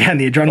 again,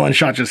 the adrenaline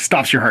shot just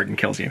stops your heart and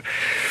kills you.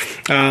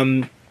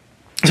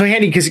 So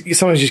handy because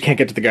sometimes you just can't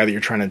get to the guy that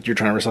you're trying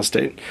to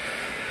resuscitate.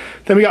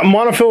 Then we got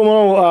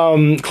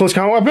monofilament close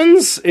combat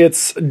weapons.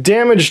 It's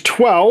damage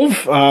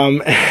 12,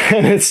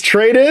 and its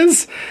trait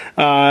is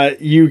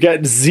you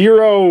get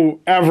 0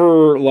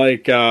 ever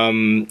like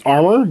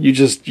armor.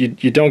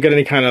 You don't get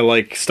any kind of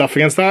like stuff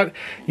against that.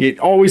 You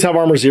always have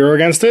armor 0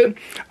 against it,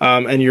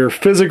 and your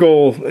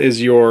physical is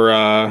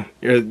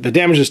the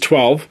damage is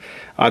 12.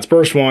 It's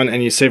burst 1,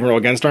 and you save and roll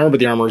against armor, but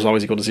the armor is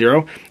always equal to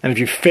 0. And if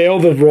you fail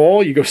the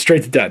roll, you go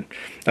straight to dead.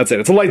 That's it.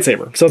 It's a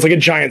lightsaber. So it's like a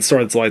giant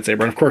sword that's a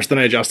lightsaber. And of course, the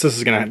Knight of Justice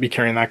is going to be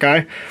carrying that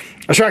guy.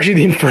 So actually,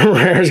 the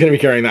Infirmary is going to be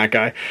carrying that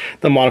guy,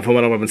 the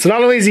monofilament weapon. So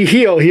not only does he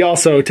heal, he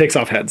also takes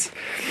off heads.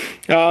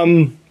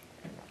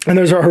 And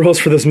there's our rules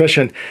for this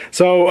mission.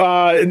 So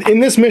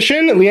in this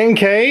mission, Liang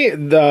Ke,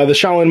 the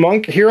Shaolin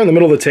monk here in the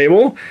middle of the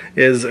table,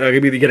 is going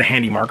to be to get a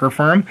handy marker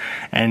for him.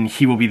 And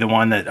he will be the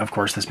one that, of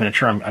course, this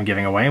miniature I'm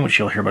giving away, which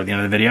you'll hear about at the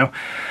end of the video.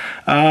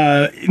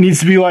 It needs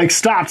to be like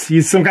stopped.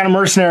 He's some kind of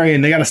mercenary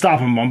and they got to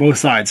stop him on both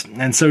sides.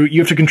 And so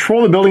you have to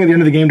control the building at the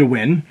end of the game to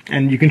win.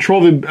 And you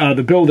control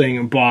the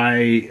building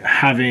by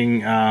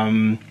having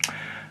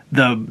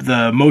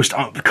the most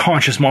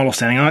conscious model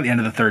standing on at the end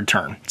of the 3rd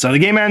turn. So the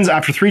game ends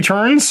after 3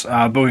 turns,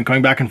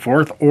 going back and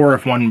forth, or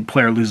if one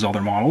player loses all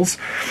their models.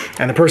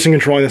 And the person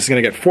controlling this is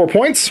going to get 4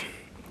 points.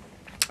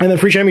 And then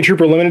for each enemy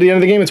trooper eliminated at the end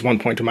of the game, it's 1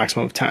 point to a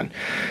maximum of 10.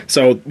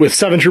 So with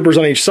 7 troopers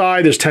on each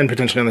side, there's 10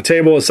 potentially on the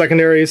table as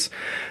secondaries.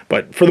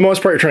 But for the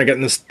most part, you're trying to get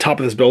in this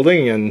top of this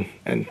building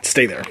and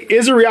stay there. He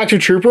is a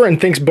reactive trooper and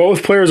thinks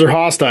both players are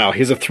hostile. He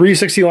has a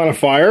 360 line of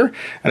fire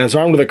and is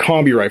armed with a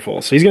combi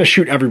rifle. So he's going to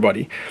shoot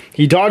everybody.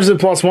 He dodges at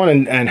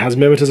 +1 and has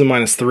mimetism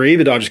 -3.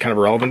 The dodge is kind of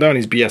irrelevant though, and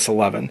he's BS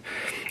 11.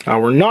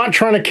 We're not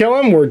trying to kill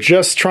him. We're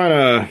just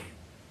trying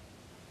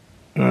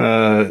to...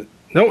 no,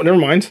 never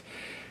mind.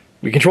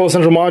 We control the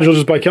central module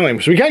just by killing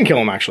him. So we can kill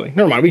him, actually.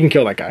 Never mind, we can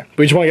kill that guy.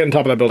 We just want to get on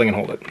top of that building and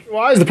hold it.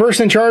 Otherwise, the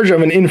person in charge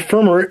of an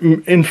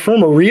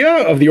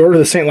infirmaria of the Order of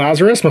the St.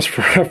 Lazarus must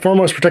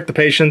foremost protect the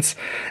patients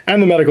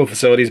and the medical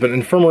facilities, but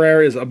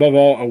infirmarier is, above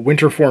all, a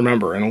Winter 4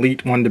 member, an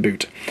elite one to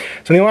boot.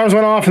 So the alarms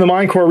went off in the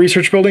Mine Corps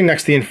Research Building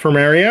next to the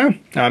infirmaria.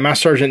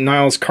 Master Sergeant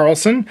Niles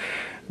Carlson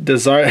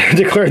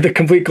declared the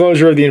complete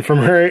closure of the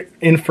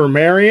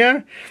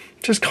infirmaria.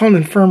 Just call it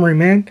infirmary,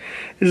 man.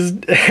 Is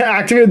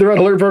activated the red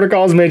alert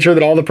protocols and made sure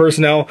that all the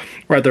personnel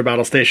were at their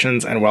battle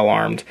stations and well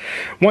armed.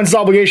 Once his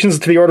obligations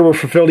to the order were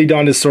fulfilled, he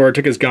donned his sword,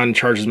 took his gun,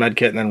 charged his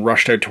medkit, and then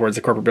rushed out towards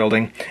the corporate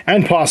building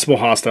and possible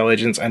hostile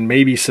agents and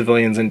maybe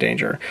civilians in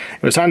danger.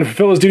 It was time to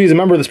fulfill his duties as a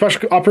member of the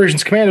Special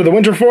Operations Command of the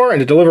Winter 4 and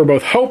to deliver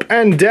both hope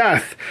and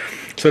death.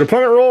 So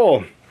deployment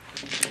roll.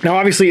 Now,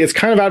 obviously, it's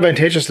kind of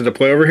advantageous to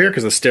deploy over here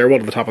because the stairwell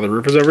to the top of the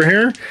roof is over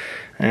here,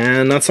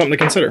 and that's something to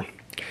consider.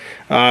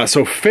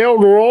 So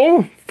failed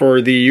roll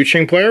for the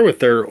Yuching player with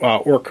their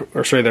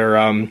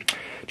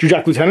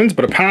Jujak lieutenants,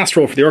 but a pass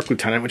roll for the Orc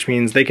lieutenant, which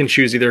means they can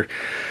choose either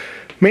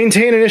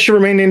maintain initiative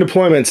or maintain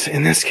deployment.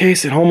 In this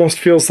case, it almost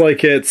feels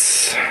like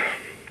it's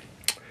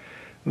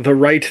the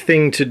right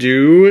thing to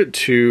do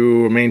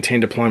to maintain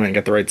deployment and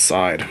get the right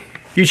side.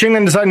 Yuching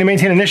then deciding to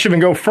maintain initiative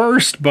and go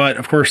first, but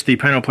of course the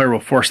Pano player will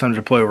force them to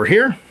deploy over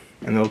here,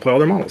 and they'll deploy all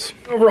their models.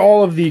 Over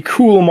all of the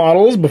cool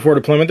models before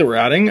deployment that we're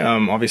adding,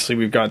 obviously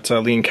we've got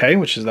Liang Ke,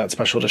 which is that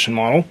special edition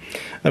model.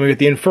 Then we've got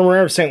the Infirmary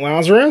of St.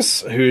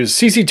 Lazarus, who's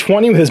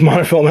CC20 with his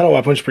monofilament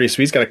weapon, which is pretty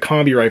sweet. He's got a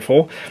combi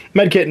rifle,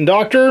 medkit and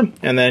doctor,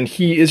 and then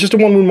he is just a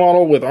 1 wound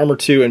model with armor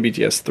 2 and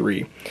BTS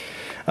 3.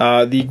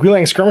 The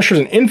Guerrilla Skirmisher is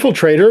an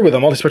infiltrator with a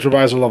multi-spectral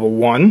visor level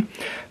 1,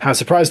 has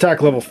surprise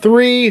attack level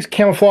 3,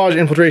 camouflage,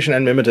 infiltration,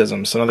 and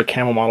mimetism. So another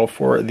camo model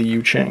for the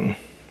Yuching.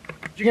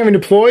 You can have a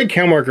deployed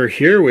camo marker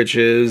here, which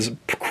is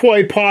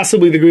quite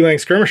possibly the Guerrilla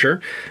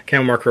Skirmisher.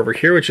 Camo marker over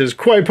here, which is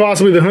quite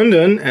possibly the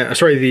Hundun.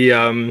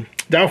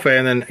 Daofei,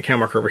 and then a camo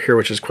marker over here,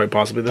 which is quite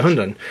possibly the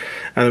Hundun.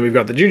 And then we've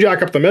got the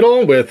Jujak up the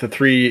middle with the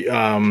 3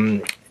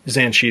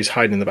 Zanshis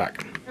hiding in the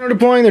back. They're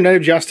deploying their Knight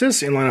of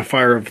Justice in line of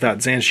fire of that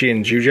Zanshi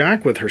and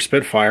Jujak with her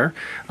Spitfire.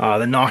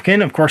 The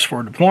knock-in, of course,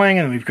 for deploying,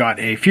 and we've got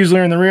a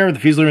Fusilier in the rear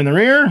with the Fusilier in the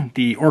rear,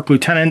 the Orc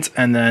Lieutenant,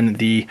 and then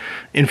the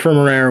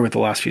Infirmarier with the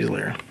last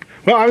Fusilier.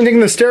 Well, I'm taking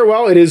the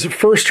stairwell. It is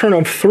first turn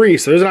of 3,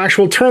 so there's an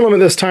actual turn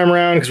limit this time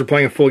around because we're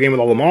playing a full game with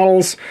all the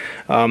models.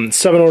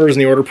 7 orders in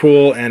the order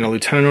pool and a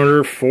lieutenant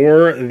order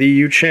for the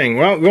Yu Ching.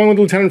 Well, going with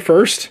lieutenant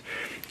first,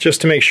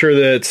 just to make sure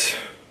that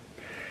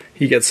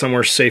he gets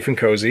somewhere safe and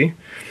cozy.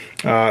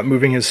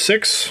 Moving his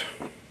 6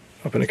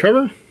 up into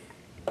cover,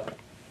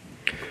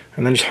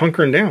 and then just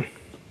hunkering down.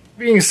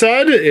 Being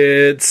said,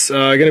 it's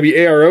going to be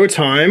ARO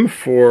time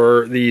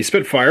for the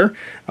Spitfire,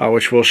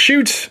 which will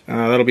shoot.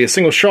 That'll be a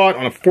single shot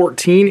on a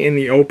 14 in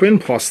the open,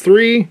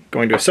 +3,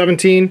 going to a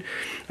 17.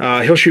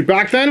 He'll shoot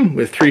back then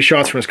with 3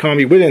 shots from his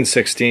combi within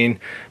 16,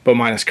 but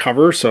minus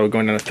cover, so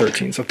going down to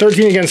 13. So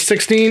 13 against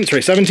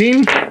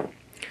 17.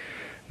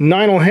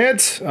 9 will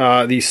hit.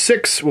 The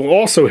 6 will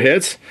also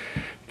hit,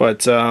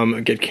 but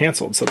get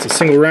canceled. So it's a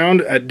single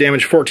round at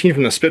damage 14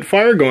 from the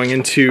Spitfire, going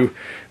into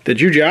the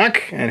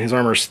Jujak, and his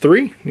armor is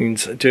 3. He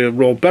needs to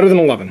roll better than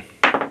 11.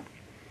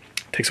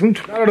 Takes a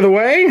wound. Out of the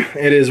way,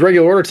 it is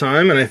regular order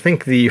time, and I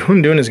think the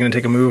Hundun is going to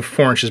take a move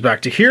 4 inches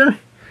back to here,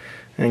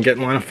 and get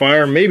in line of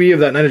fire, maybe, of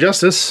that Knight of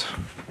Justice.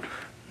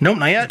 Nope,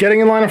 not yet.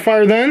 Getting in line of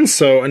fire then,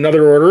 so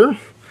another order.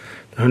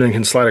 The Hundun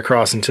can slide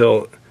across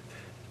until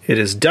it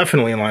is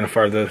definitely in line of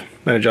fire, the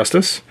Knight of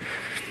Justice.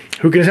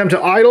 Who can attempt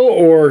to idle,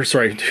 or,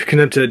 sorry, who can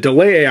attempt to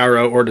delay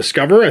ARO or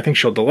discover. I think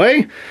she'll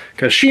delay,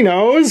 because she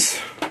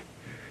knows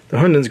the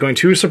Hundun's going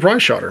to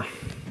surprise shot her.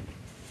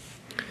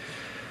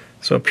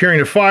 So appearing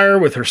to fire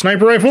with her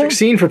sniper rifle.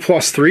 16 for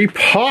 +3,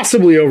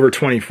 possibly over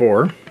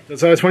 24.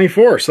 That's out of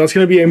 24. So that's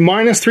going to be a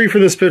 -3 for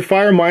the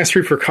Spitfire,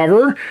 -3 for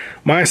cover,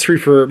 -3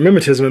 for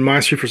mimetism, and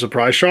 -3 for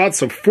surprise shot.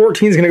 So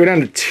 14 is going to go down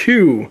to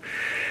 2.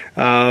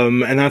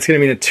 And that's going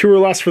to mean a 2 or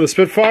less for the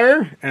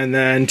Spitfire, and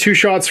then 2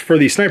 shots for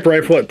the sniper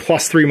rifle at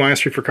 +3,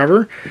 -3 for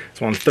cover.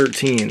 So on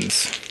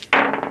 13s.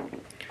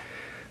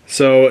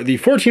 So the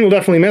 14 will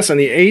definitely miss, and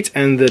the 8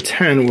 and the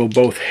 10 will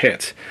both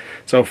hit.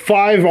 So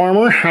 5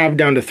 armor, halved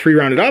down to 3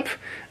 rounded up,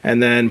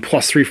 and then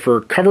 +3 for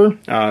cover,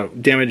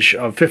 damage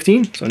of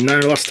 15, so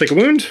 9 or less to take a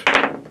wound.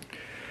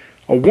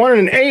 A 1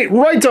 and an 8,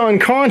 right to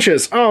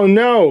unconscious, oh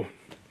no!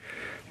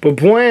 But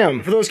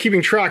blam! For those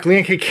keeping track,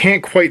 Lianke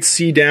can't quite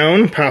see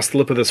down past the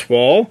lip of this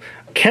wall.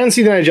 Can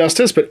see the Knight of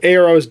Justice, but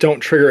AROs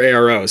don't trigger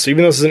AROs. So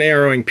even though this is an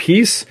AROing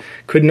piece,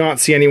 could not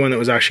see anyone that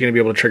was actually going to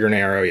be able to trigger an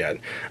ARO yet.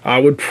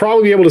 Would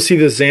probably be able to see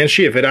the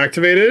Zhanshi if it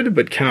activated,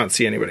 but cannot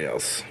see anybody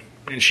else.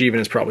 And she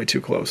even is probably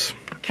too close.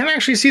 Can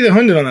actually see the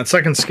Hundun on that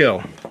second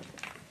skill.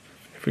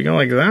 If we go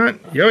like that,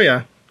 oh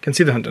yeah, can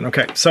see the Hundun.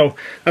 Okay, so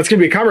that's going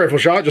to be a combat rifle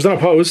shot, just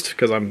unopposed,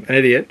 because I'm an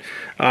idiot.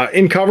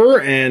 In cover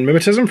and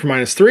mimetism for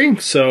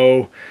 -3,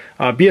 so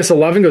BS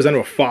 11 goes down to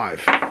a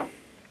 5.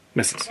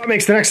 Misses. That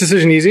makes the next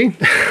decision easy.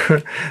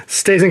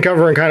 Stays in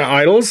cover and kind of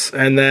idles,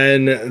 and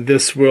then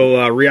this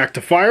will react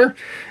to fire,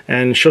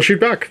 and she'll shoot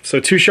back. So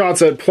 2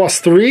 shots at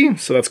 +3,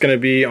 so that's going to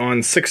be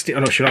on 16.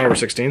 Oh no, she's not over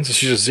 16, so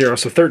she's just 0,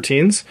 so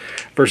 13s,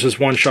 versus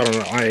 1 shot on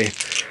a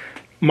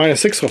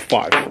 -6, so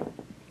 5.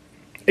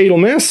 8 will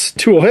miss,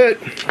 2 will hit,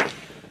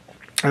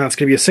 and that's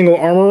going to be a single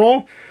armor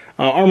roll.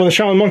 Armor on the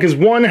Shaolin Monk is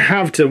 1,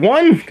 halved to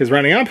 1, because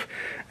rounding up,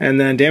 and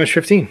then damage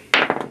 15.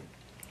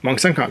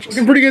 Monk's unconscious.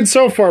 Looking pretty good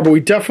so far, but we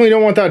definitely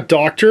don't want that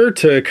doctor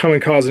to come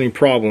and cause any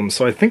problems.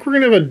 So I think we're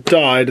going to have a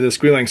die to this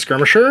Guerrilla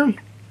skirmisher.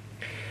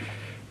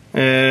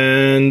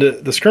 And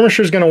the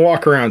skirmisher is going to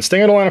walk around,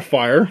 staying out of line of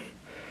fire.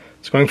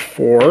 It's going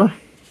 4,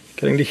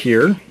 getting to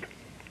here.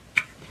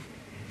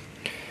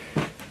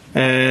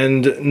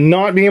 And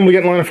not being able to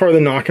get in line of fire of the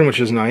Nokken, which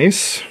is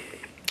nice.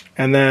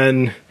 And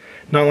then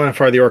not in line of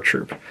fire of the Orc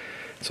Troop.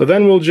 So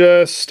then we'll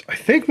just, I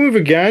think, move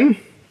again.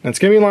 And it's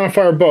going to be in line of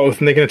fire both,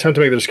 and they can attempt to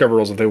make the discover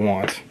rolls if they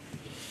want.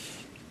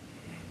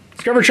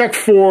 Discover check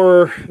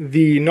for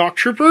the Nock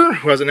Trooper,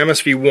 who has an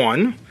MSV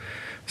 1.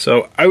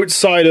 So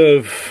outside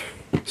of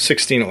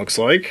 16, it looks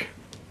like.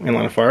 In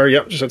line of fire,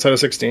 yep, just outside of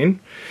 16.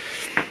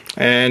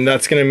 And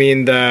that's going to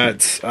mean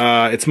that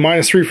it's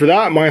 -3 for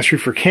that, -3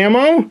 for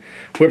camo.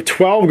 Whip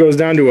 12 goes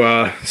down to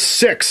a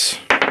 6.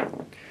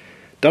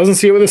 Doesn't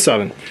see it with a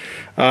 7.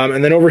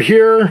 And then over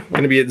here,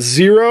 going to be at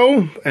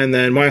 0, and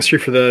then -3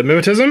 for the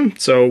mimetism.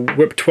 So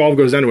whip 12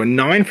 goes down to a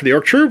 9 for the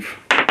Orc Troop.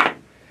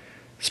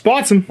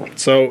 Spots him,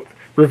 so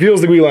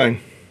reveals the Guilang.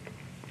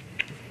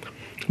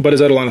 But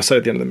is out of line of sight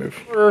at the end of the move.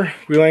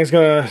 Guilang's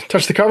going to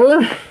touch the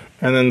cover,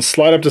 and then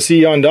slide up to see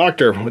Yon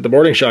Doctor with the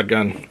boarding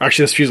shotgun.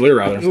 Actually, this Fusilier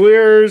rather.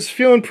 Fusilier's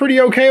feeling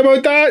pretty okay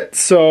about that,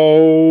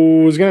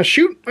 so he's going to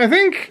shoot, I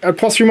think, at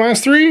 +3,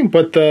 -3,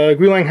 but the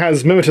Guilang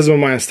has mimetism of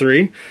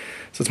 -3.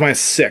 So it's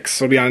 -6,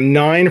 so it'll be on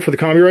 9 for the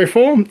combi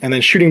rifle, and then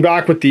shooting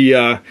back with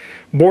the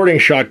boarding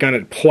shotgun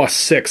at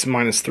 +6,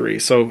 -3.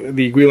 So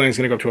the Guilang's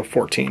going to go up to a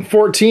 14.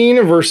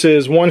 14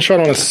 versus 1 shot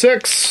on a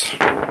 6.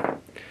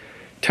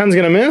 10's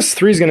going to miss,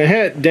 3's going to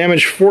hit,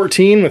 damage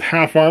 14 with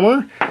half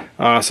armor.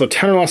 So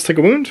 10 or less take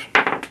a wound.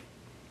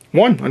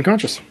 1,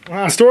 unconscious.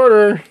 Last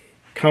order,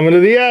 coming to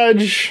the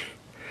edge.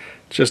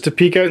 Just to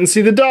peek out and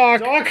see the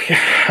Doc.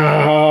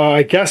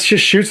 I guess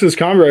just shoots with his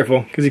combi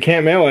rifle, because he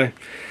can't melee.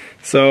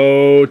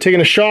 So taking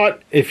a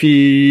shot, if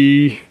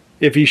he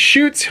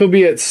shoots, he'll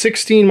be at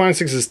 16,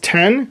 -6 is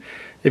 10.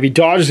 If he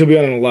dodges, he'll be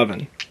on an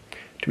 11.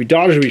 Do we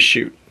dodge or do we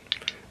shoot?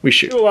 We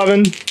shoot.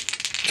 11.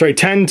 Sorry,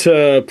 10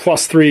 to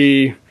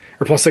 +3,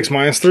 or +6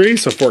 -3,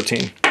 so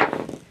 14.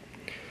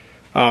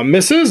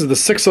 Misses. The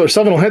 6 or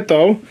 7 will hit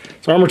though.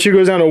 So armor 2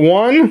 goes down to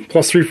 1.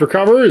 +3 for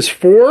cover is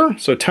 4.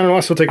 So 10 or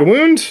less will take a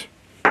wound.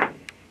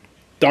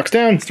 Ducks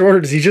down. Mr. Order,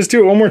 does he just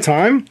do it one more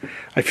time?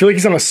 I feel like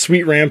he's on a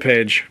sweet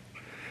rampage.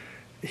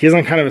 He's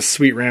on kind of a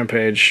sweet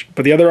rampage.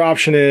 But the other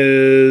option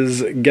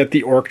is get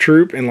the orc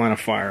troop in line of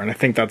fire. And I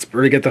think that's,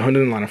 or to get the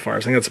Hunden in line of fire.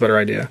 I think that's a better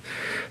idea.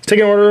 Let's take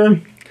an order.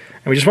 And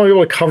we just want to be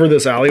able to cover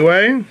this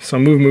alleyway. So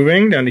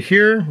moving down to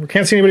here. We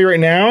can't see anybody right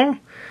now.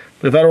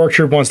 But if that orc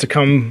troop wants to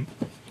come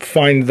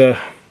find the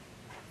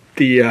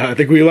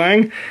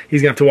Guilang,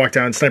 he's gonna have to walk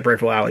down Sniper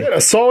Rifle Alley.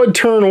 A solid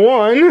turn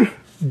 1,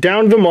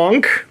 down the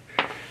monk,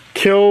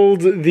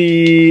 killed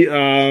the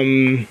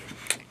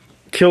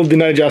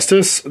Knight of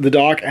Justice, the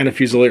Doc, and a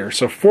Fusilier.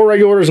 So 4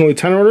 regular orders and a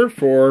lieutenant order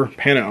for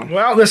Pano.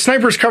 Well, the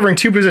sniper's covering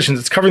 2 positions.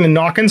 It's covering the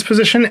knock-ins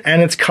position,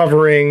 and it's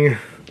covering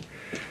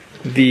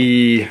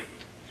the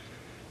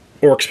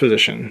Orc's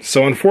position.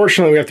 So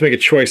unfortunately, we have to make a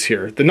choice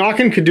here. The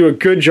knock-in could do a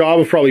good job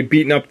of probably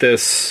beating up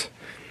this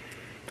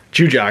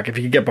Jujak if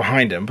he could get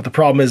behind him. But the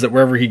problem is that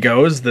wherever he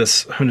goes,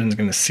 this Hunden's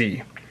going to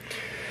see.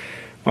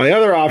 On the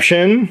other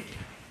option,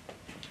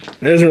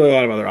 there isn't really a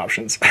lot of other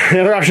options.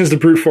 The other option is to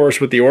brute force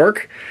with the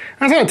Orc.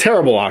 That's not a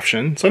terrible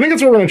option. So I think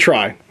that's what we're going to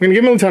try. We're going to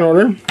give him a lieutenant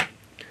order.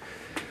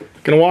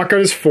 Going to walk out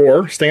as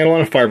 4, staying on a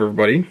line of fire,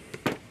 everybody.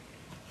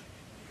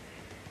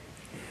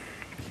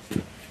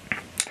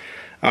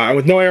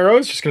 With no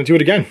arrows, just going to do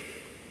it again.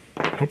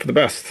 Hope for the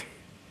best.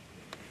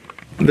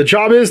 The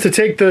job is to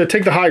take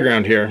the high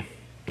ground here.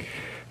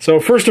 So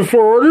first of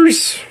 4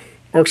 orders,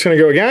 Orc's going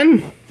to go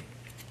again.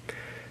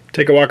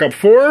 Take a walk up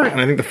 4,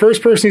 and I think the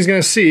first person he's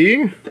going to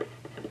see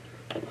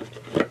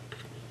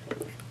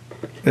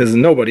is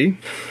nobody.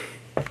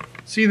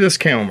 See this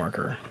camo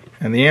marker?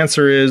 And the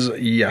answer is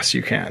yes,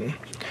 you can.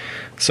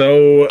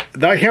 So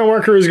that camo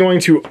marker is going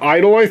to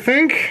idle, I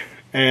think,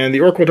 and the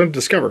Orc will attempt to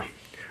discover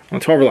on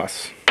 12 or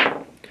less.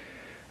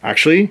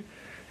 Actually,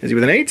 is he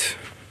with an 8?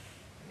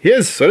 He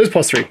is, so it is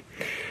 +3.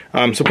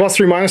 So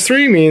 +3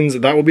 -3 means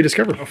that will be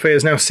discovered. Faye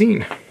is now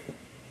seen.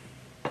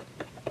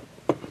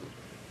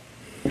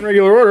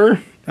 Regular order,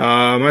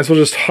 might as well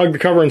just hug the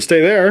cover and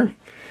stay there.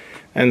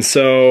 And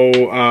so,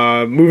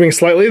 moving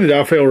slightly, the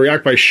Dao Fei will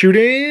react by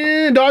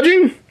shooting,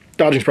 dodging.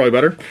 Dodging's probably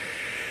better,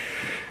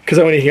 because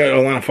that way he can get a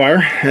line of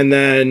fire. And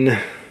then,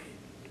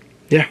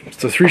 yeah,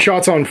 so 3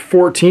 shots on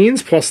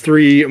 14s,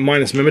 +3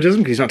 minus mimetism,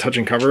 because he's not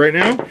touching cover right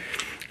now.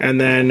 And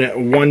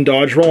then 1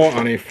 dodge roll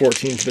on a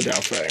 14 for the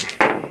Dao Fei.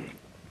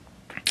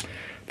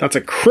 That's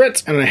a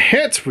crit and a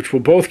hit, which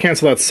will both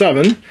cancel that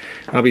 7.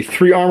 That'll be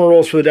 3 armor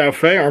rolls for the Dao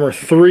Fei. Armor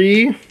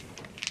 3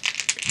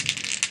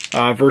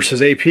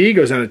 versus AP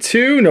goes down to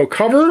 2. No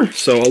cover,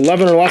 so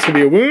 11 or less will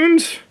be a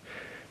wound.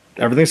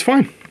 Everything's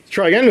fine. Let's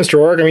try again, Mr.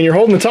 Orc. I mean, you're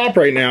holding the top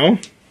right now.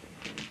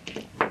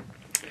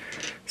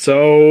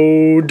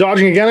 So,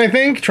 dodging again, I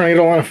think. Trying to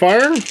get a line of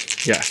fire.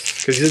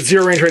 Yes, because he's at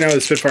 0 range right now with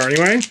the Spitfire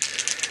anyway.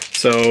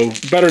 So,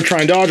 better try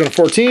and dodge on a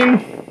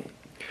 14.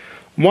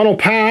 1 will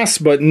pass,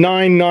 but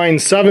 9, 9,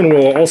 7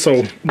 will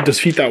also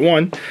defeat that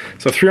 1.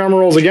 So 3 armor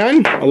rolls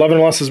again, 11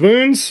 or less is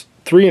wounds,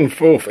 3 and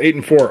 4, 8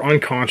 and 4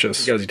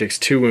 unconscious. He takes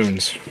 2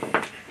 wounds.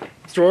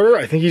 Mr. Order,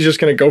 I think he's just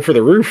going to go for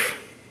the roof.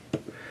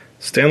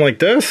 Stand like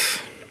this.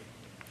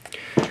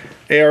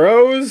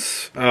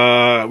 AROs,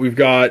 we've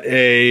got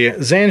a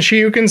Zanshi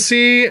you can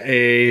see,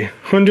 a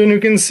Hunden you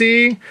can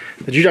see.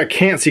 The Jujak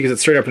can't see because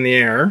it's straight up in the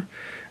air.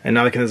 And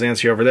now they can the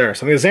Zanshi over there.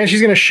 So I think the Zanshi's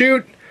going to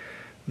shoot,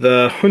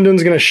 the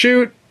Hunden's going to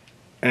shoot,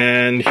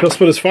 and he'll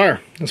split his fire.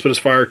 He'll split his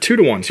fire 2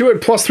 to 1. 2 at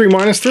 +3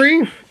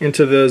 -3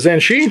 into the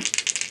Zanshi.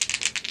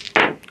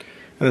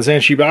 And the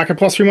Zanshi back at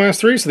 +3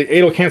 -3, so the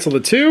 8 will cancel the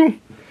 2.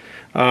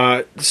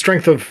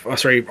 Strength of,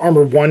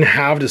 armor 1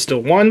 halved is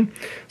still 1.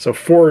 So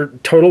 4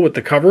 total with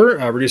the cover,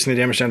 reducing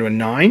the damage down to a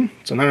 9.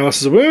 So 9 or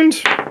less is a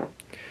wound.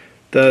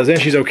 The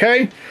Zanshi's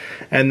okay.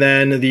 And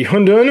then the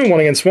Hunden, 1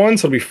 against 1,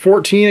 so it'll be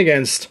 14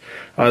 against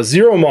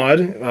 0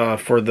 mod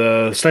for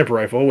the sniper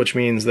rifle, which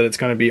means that it's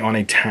going to be on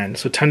a 10.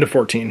 So 10 to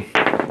 14.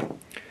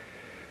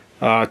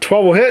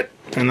 12 will hit,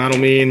 and that'll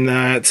mean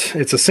that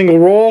it's a single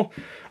roll.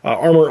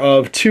 Armor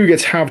of 2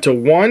 gets halved to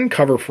 1,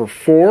 cover for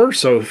 4,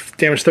 so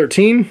damage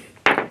 13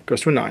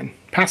 goes to a 9.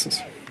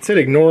 Passes. That's it,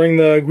 ignoring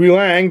the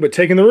Guilang, but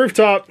taking the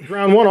rooftop.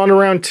 Round 1 on to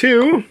round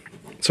 2.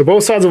 So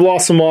both sides have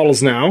lost some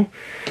models now,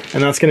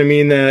 and that's going to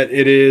mean that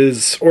it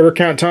is order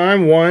count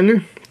time.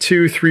 1,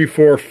 2, 3,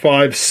 4,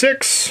 5,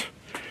 6,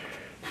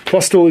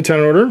 plus the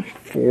lieutenant order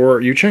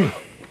for Yu Ching.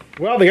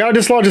 Well, they gotta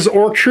dislodge this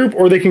Orc troop,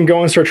 or they can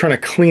go and start trying to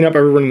clean up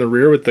everyone in the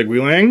rear with the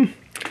Guilang.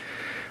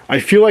 I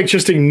feel like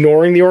just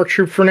ignoring the Orc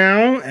troop for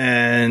now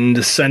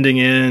and sending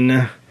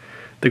in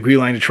the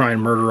Guilang to try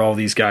and murder all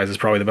these guys is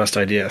probably the best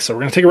idea. So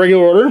we're gonna take a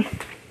regular order,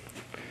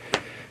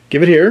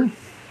 give it here,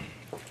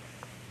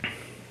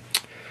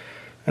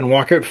 and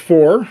walk out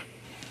 4.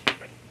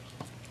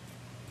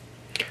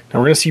 Now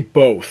we're going to see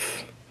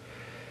both.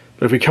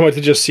 But if we come out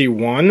to just see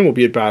 1, we'll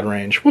be at bad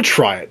range. We'll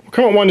try it. We'll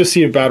come out 1 to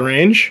see at bad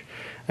range,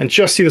 and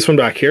just see this one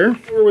back here.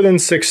 We're within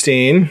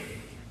 16.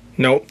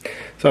 Nope.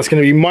 So that's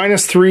going to be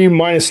 -3,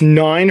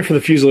 -9 for the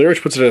Fusilier,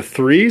 which puts it at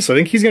 3. So I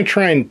think he's going to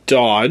try and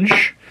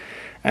dodge.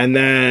 And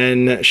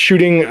then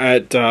shooting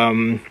at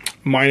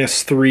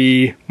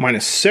 -3,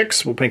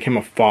 -6 will make him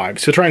a 5.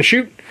 So try and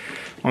shoot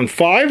on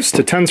 5s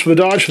to 10s for the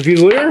dodge for the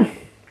Fusilier.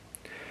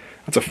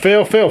 That's a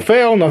fail, fail,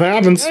 fail. Nothing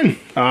happens.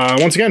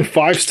 Once again,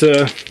 5s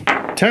to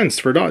 10s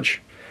for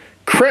dodge.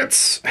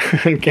 Crits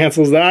and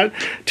cancels that.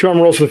 2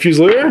 armor rolls for the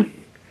Fusilier.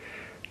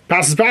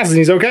 Passes, and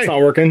he's okay. It's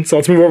not working, so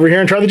let's move over here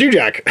and try the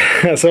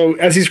Jujak. So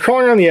as he's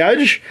crawling around the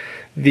edge,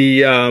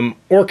 the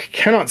orc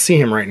cannot see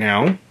him right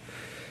now.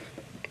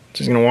 So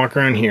he's going to walk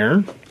around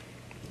here.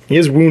 He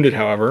is wounded,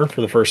 however, for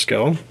the first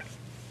skill.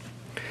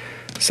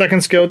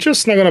 Second skill,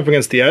 just snuggling up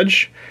against the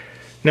edge.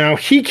 Now,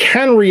 he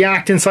can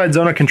react inside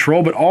zone of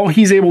control, but all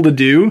he's able to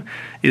do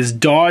is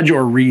dodge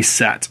or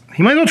reset.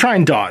 He might as well try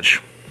and dodge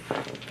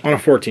on a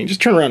 14.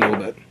 Just turn around a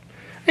little bit.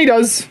 He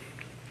does.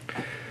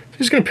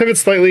 He's going to pivot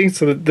slightly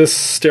so that this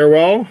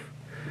stairwell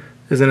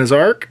is in his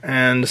arc,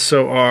 and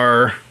so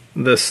are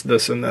this,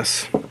 and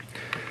this.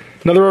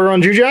 Another order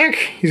on Jujak.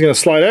 He's going to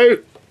slide out,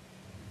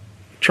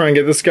 try and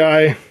get this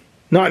guy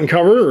not in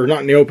cover, or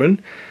not in the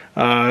open,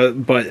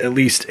 but at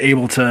least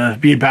able to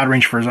be at bad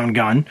range for his own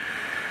gun.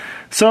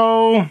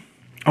 So,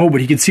 oh,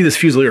 but he can see this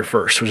Fusilier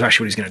first, which is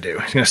actually what he's going to do.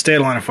 He's going to stay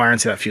at line of fire and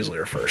see that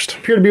Fusilier first.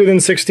 Appear to be within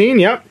 16,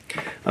 yep.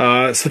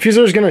 So the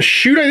Fusilier is going to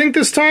shoot, I think,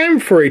 this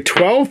time for a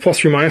 12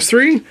 +3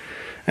 -3.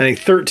 And a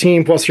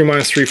 13 +3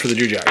 -3 for the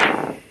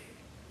Jujak.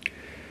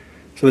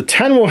 So the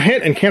 10 will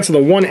hit and cancel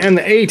the 1 and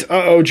the 8.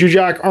 Uh-oh,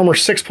 Jujak, armor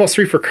 6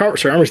 +3 for cover.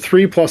 Sorry, armor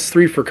 3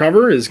 +3 for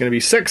cover is going to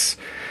be 6.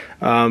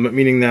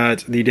 Meaning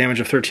that the damage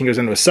of 13 goes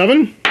into a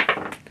 7.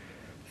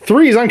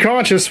 3 is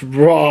unconscious.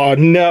 Oh,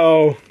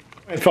 no.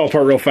 It fell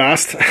apart real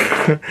fast.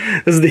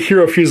 This is the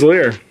hero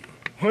Fusilier.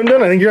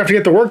 Hundun, I think you have to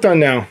get the work done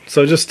now.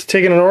 So just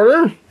taking an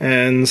order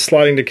and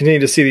sliding to continue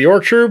to see the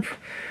Orc Troop.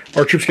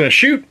 Our troop's going to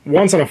shoot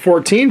once on a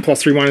 14,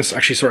 +3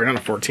 actually, sorry, not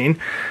a 14.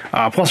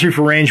 +3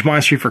 for range,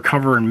 -3 for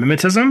cover and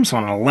mimetism, so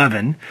on an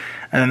 11.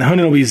 And then the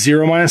Hundun will be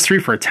 0 -3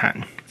 for a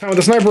 10. Now with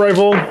the sniper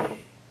rifle,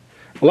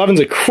 11's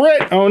a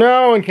crit, oh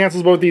no, and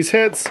cancels both these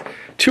hits.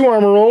 2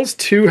 armor rolls,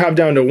 2 have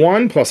down to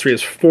 1, +3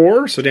 is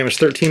 4, so damage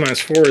 13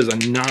 -4 is a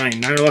 9.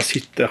 9 or less,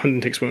 the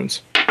Hundun takes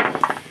wounds.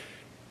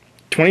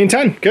 20 and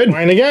 10, good.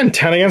 9 again,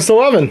 10 against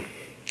 11.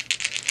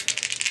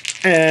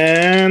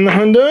 And the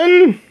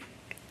Hundun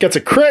gets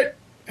a crit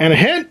and a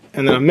hit,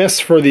 and then a miss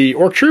for the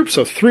Orc Troop,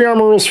 so 3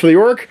 armor rolls for the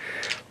Orc.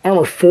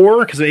 Armor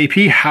 4, because of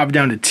AP, half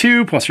down to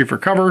 2, +3 for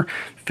cover.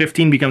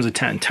 15 becomes a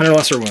 10. 10 or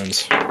lesser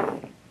wounds.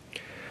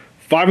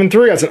 5 and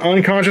 3, that's an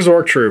unconscious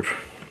Orc Troop.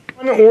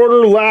 1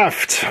 order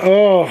left.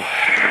 Oh,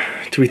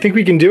 do we think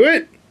we can do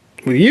it?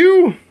 With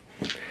you?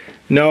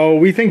 No,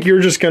 we think you're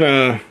just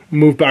gonna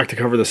move back to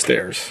cover the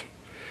stairs.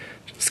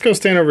 Just go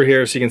stand over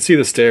here so you can see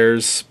the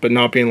stairs, but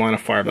not be in line of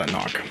fire of that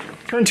knock.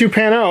 Turn 2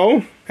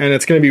 Pan-O. And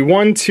it's going to be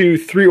 1, 2,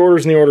 3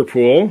 orders in the order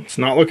pool. It's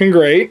not looking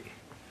great.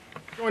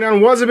 Going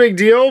down was a big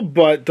deal,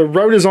 but the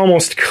route is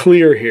almost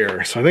clear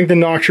here. So I think the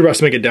Nock Troop has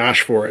to make a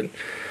dash for it.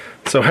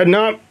 So heading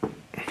up.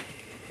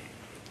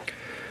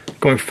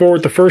 Going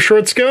forward the first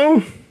short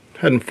skill.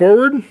 Heading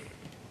forward.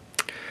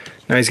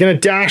 Now he's going to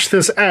dash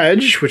this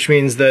edge, which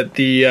means that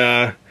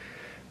the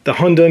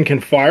Hundun can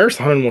fire.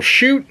 So the Hundun will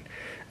shoot.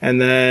 And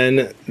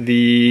then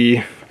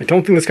I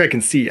don't think this guy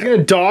can see yet. He's going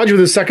to dodge with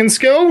his second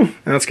skill, and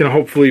that's going to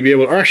hopefully be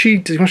able to, or actually,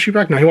 does he want to shoot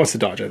back? No, he wants to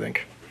dodge, I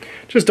think.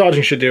 Just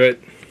dodging should do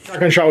it.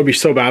 Shotgun shot would be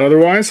so bad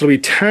otherwise. It'll be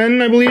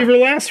 10, I believe, or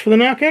less for the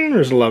knock-in,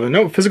 or is it 11?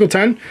 No, physical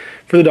 10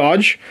 for the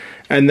dodge.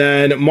 And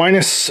then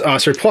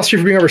 +3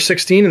 for being over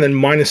 16, and then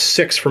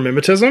 -6 for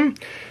mimetism.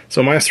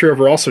 So -3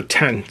 overall, so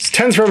 10. It's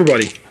 10s for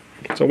everybody.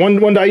 So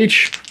one die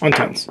each on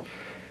 10s.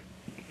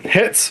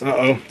 Hits,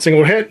 uh-oh,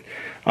 single hit.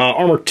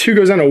 Armor 2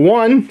 goes down to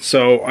 1,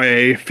 so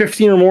a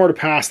 15 or more to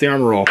pass the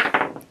armor roll.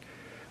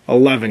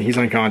 11, he's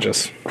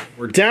unconscious.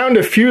 We're down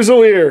to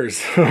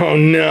Fusiliers. Oh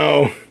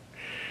no.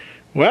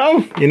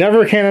 Well, you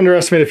never can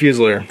underestimate a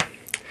Fusilier.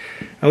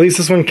 At least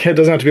this one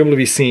doesn't have to be able to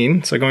be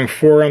seen. So going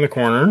 4 around the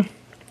corner.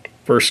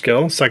 First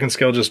skill. Second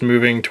skill just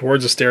moving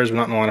towards the stairs but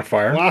not in the line of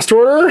fire. Last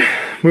order,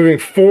 moving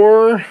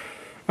 4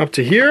 up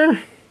to here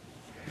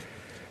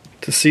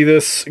to see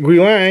this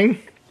Guilang.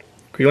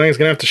 Guilang's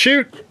gonna have to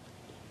shoot.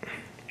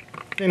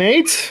 An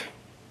 8.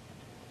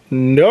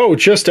 No,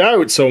 just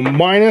out. So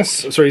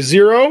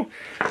 0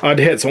 to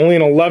hit. So only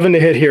an 11 to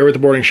hit here with the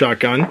boarding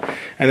shotgun.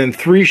 And then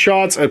 3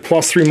 shots at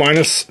 +3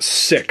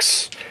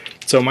 -6.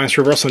 So -3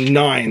 reverse, so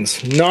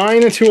 9s.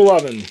 9 to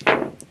 11.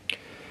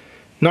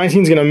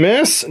 19's going to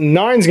miss.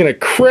 9's going to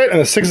crit. And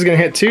the 6 is going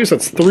to hit too. So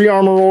that's 3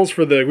 armor rolls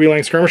for the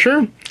Guilang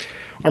Skirmisher.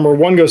 Armor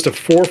 1 goes to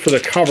 4 for the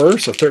cover.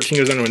 So 13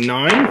 goes down to a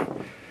 9.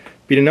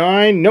 Beat a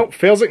 9. Nope,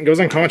 fails it and goes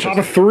unconscious. Top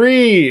of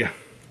 3.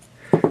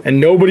 And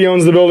nobody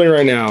owns the building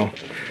right now,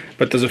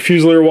 but there's a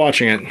Fusilier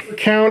watching it.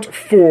 Count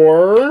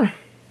for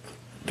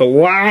the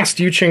last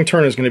Yuching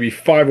turn is going to be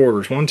 5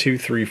 orders. 1, 2,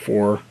 3,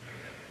 4.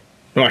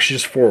 No, actually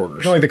just 4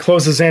 orders. Like the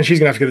closest, and she's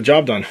going to have to get the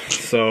job done.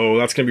 So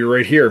that's going to be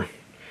right here.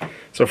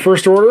 So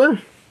first order,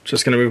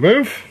 just going to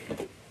move.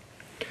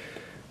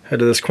 Head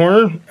to this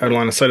corner, out of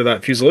line of sight of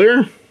that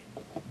Fusilier.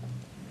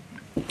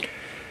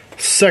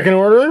 Second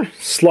order,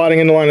 sliding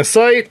into line of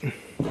sight,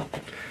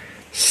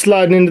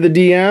 sliding into the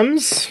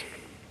DMs,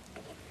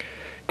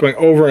 going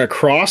over and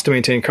across to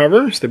maintain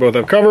cover, so they both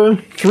have cover.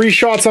 3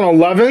 shots on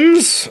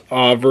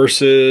 11s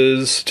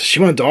versus, does she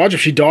want to dodge?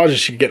 If she dodges,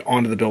 she can get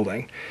onto the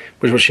building,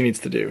 which is what she needs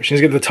to do. She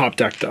needs to get to the top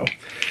deck though.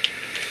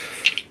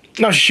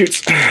 Now she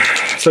shoots.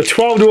 So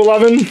 12 to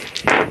 11.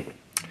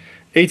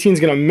 18's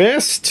gonna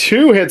miss.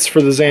 2 hits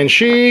for the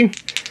Zhanshi.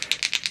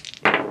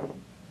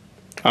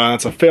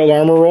 That's a failed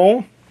armor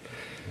roll,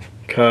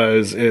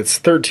 because it's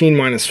 13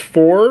 minus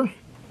 4,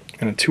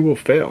 and a 2 will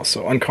fail.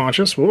 So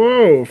unconscious,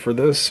 whoa, for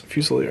this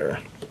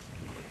Fusilier.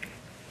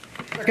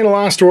 Second to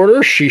last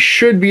order, she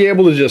should be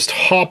able to just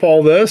hop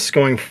all this,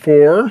 going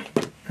 4,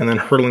 and then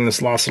hurdling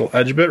this last little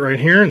edge bit right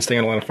here, and staying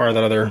in a line of fire of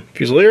that other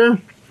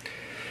Fusilier.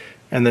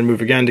 And then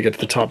move again to get to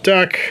the top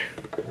deck.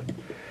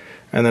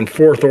 And then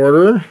 4th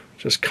order,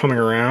 just coming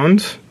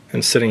around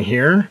and sitting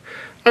here.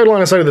 Out of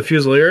line of sight of the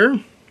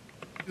Fusilier.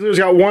 Fusilier's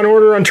got 1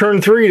 order on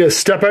turn 3 to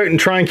step out and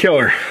try and kill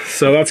her.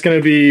 So that's going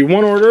to be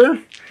 1 order.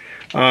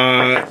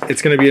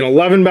 It's going to be an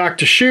 11 back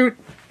to shoot.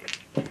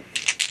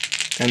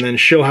 And then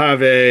she'll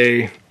have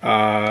a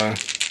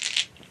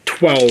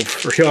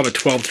 12, or he'll have a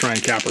 12 to try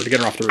and cap her to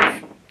get her off the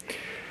roof.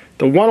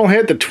 The 1 will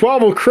hit, the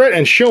 12 will crit,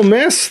 and she'll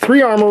miss.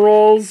 3 armor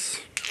rolls.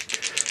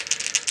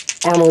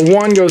 Armor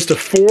 1 goes to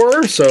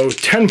 4, so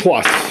 10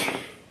 plus.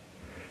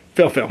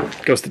 Fail,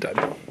 goes to dead.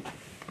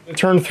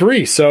 Turn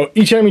 3, so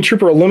each enemy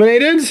trooper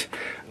eliminated.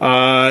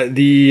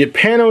 The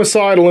Pano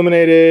side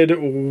eliminated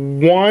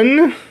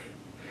 1,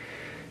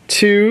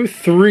 2,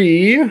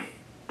 3,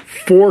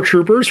 4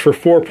 troopers for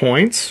 4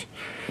 points.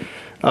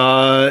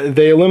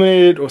 They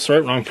eliminated, oh sorry,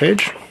 wrong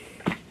page.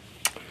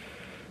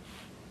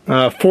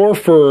 4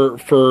 for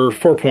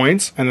 4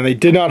 points, and then they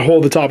did not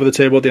hold the top of the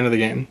table at the end of the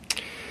game.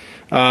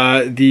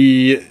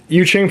 The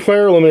Yu-Ching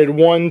player eliminated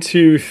 1,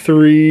 2,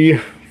 3,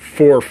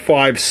 4,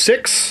 5,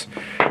 6.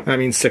 That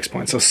means 6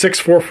 points. So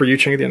 6-4 for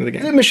Yu-Ching at the end of the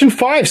game. Mission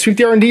 5, sweep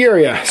the R&D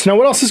area. So now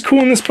what else is cool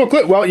in this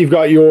booklet? Well, you've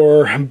got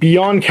your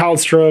Beyond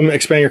Kaldström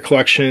expand your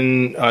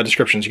collection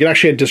descriptions. You can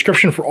actually have a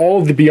description for all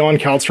of the Beyond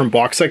Kaldström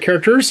box set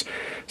characters.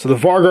 So the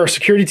Vargar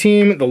security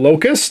team, the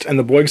Locust, and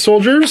the Boig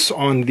soldiers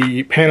on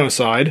the Pano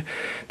side.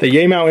 The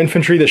Yamao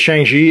infantry, the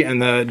Shangji,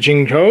 and the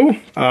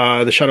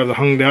Jingzhou, the Shadow of the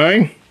Hung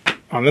Dai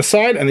on this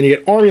side, and then you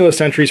get army list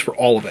entries for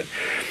all of it.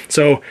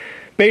 So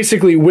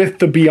basically with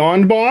the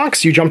Beyond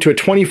box, you jump to a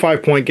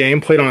 25-point game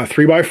played on a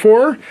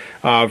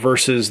 3x4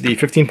 versus the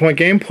 15-point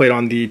game played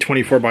on the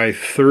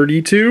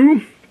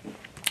 24x32,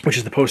 which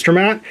is the poster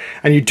mat,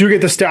 and you do get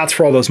the stats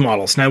for all those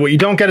models. Now what you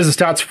don't get is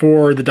the stats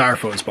for the Dire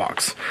Foes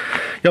box.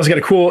 You also get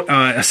a cool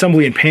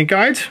assembly and paint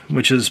guide,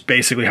 which is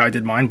basically how I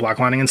did mine,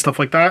 blacklining and stuff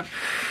like that.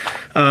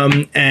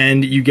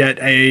 And you get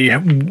a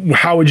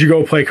how would you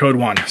go play code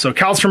 1. So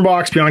Kaldström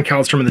box, Beyond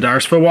Kaldström, and the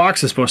Dire Foes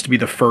box is supposed to be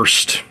the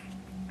first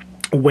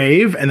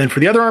wave, and then for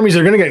the other armies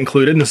that are going to get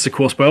included, and this is a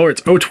cool spoiler,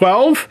 it's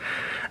 012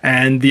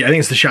 and I think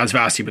it's the Shad's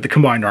Vasti, but the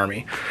combined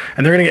army.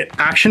 And they're going to get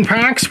action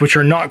packs, which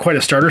are not quite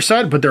a starter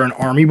set, but they're an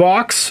army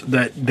box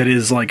that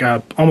is like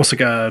almost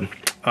like a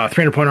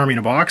 300-point army in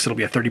a box. It'll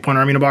be a 30-point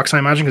army in a box, I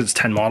imagine, because it's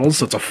 10 models,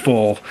 so it's a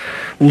full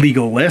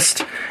legal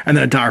list, and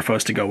then a Dire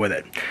Foes to go with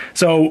it.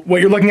 So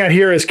what you're looking at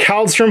here is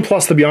Kaldström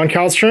plus the Beyond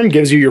Kaldström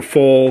gives you your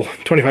full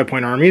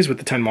 25-point armies with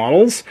the 10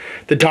 models.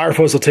 The Dire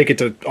Foes will take it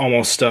to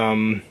almost,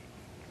 I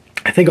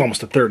think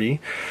almost a 30.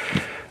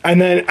 And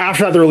then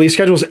after that, the release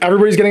schedules,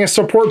 everybody's getting a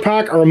support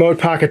pack, a remote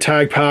pack, a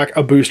tag pack,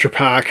 a booster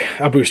pack,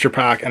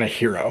 and a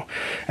hero.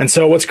 And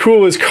so what's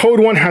cool is Code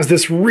 1 has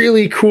this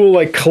really cool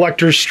like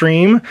collector's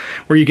stream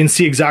where you can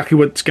see exactly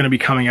what's going to be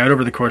coming out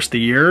over the course of the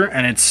year,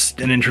 and it's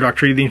an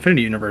introductory to the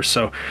Infinity Universe.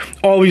 So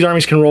all these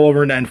armies can roll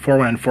over into N4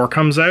 when N4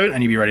 comes out,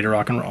 and you'll be ready to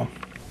rock and roll.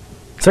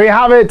 So you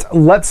have it.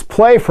 Let's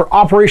play for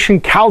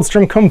Operation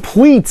Kaldström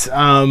complete.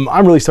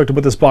 I'm really stoked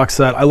about this box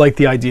set. I like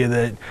the idea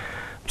that,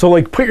 so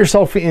like put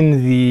yourself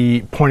in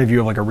the point of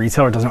view of like a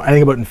retailer that doesn't know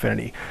anything about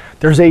Infinity.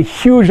 There's a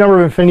huge number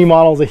of Infinity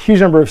models, a huge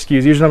number of SKUs,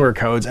 a huge number of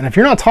codes, and if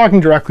you're not talking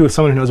directly with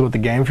someone who knows about the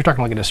game, if you're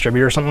talking like a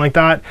distributor or something like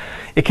that,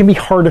 it can be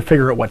hard to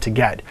figure out what to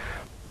get.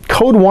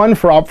 Code 1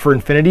 for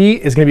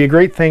Infinity is going to be a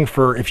great thing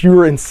for if you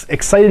were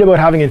excited about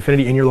having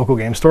Infinity in your local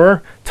game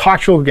store, talk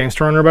to your local game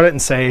store owner about it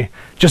and say,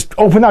 just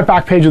open that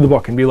back page of the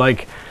book and be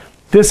like,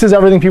 this is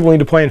everything people need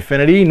to play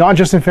Infinity, not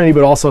just Infinity,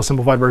 but also a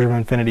simplified version of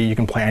Infinity you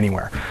can play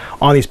anywhere.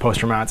 On these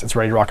poster mats, it's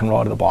ready to rock and roll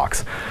out of the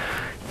box.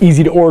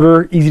 Easy to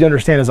order, easy to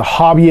understand as a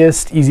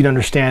hobbyist, easy to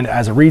understand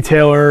as a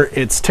retailer.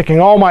 It's ticking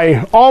all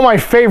my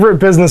favorite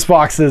business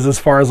boxes as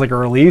far as like a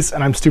release,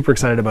 and I'm super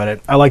excited about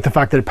it. I like the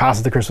fact that it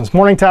passes the Christmas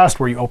morning test,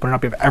 where you open it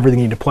up, you have everything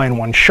you need to play in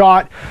one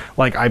shot.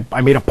 Like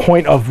I made a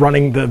point of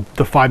running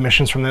the 5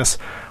 missions from this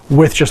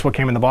with just what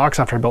came in the box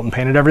after I built and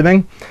painted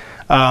everything.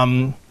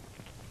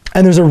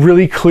 And there's a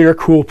really clear,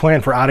 cool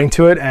plan for adding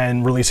to it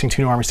and releasing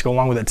 2 new armies to go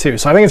along with it too.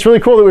 So I think it's really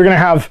cool that we're going to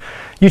have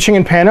Yuching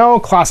and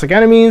Pano, classic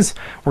enemies.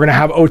 We're going to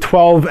have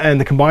O12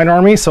 and the combined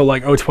army. So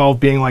like O12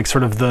 being like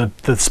sort of the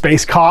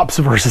space cops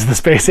versus the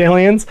space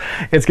aliens.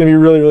 It's going to be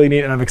really, really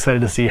neat, and I'm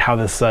excited to see how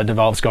this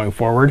develops going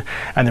forward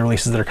and the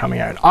releases that are coming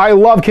out. I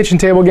love kitchen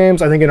table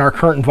games. I think in our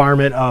current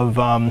environment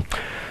of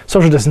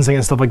social distancing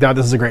and stuff like that,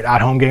 this is a great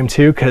at-home game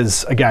too,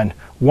 because again,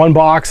 1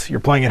 box, you're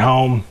playing at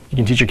home, you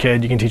can teach your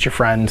kid, you can teach your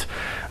friend,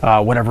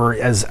 whatever.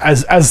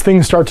 As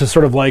things start to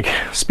sort of like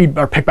speed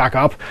or pick back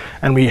up,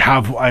 and we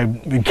have,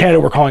 in Canada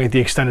we're calling it the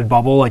extended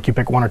bubble, like you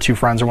pick 1 or 2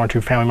 friends or 1 or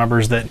 2 family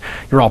members that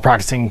you're all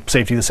practicing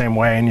safety the same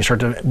way, and you start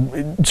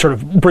to sort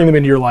of bring them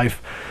into your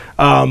life.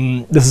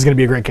 This is going to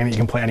be a great game that you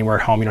can play anywhere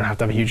at home. You don't have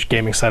to have a huge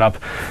gaming setup,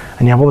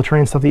 and you have all the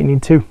terrain stuff that you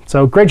need too.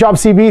 So great job,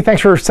 CB.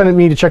 Thanks for sending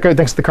me to check out.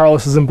 Thanks to the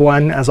Carloses and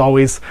Blen, as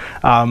always,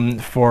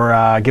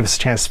 for give us a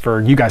chance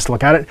for you guys to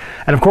look at it.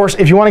 And of course,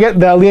 if you want to get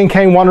the Lian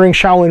Kang Wandering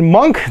Shaolin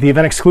Monk, the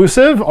event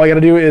exclusive, all you got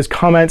to do is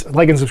comment,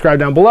 like, and subscribe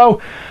down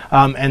below,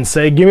 and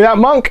say, give me that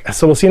monk.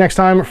 So we'll see you next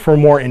time for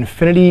more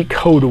Infinity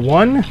Code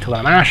 1. Till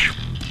then, I'm Ash.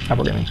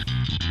 Happy gaming.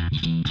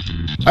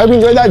 I hope you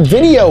enjoyed that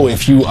video.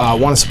 If you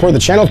want to support the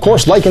channel, of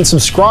course, like and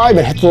subscribe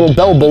and hit the little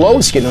bell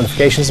below to get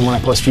notifications when I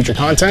post future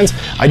content.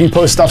 I do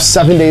post stuff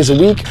 7 days a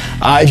week.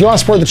 If you want to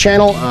support the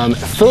channel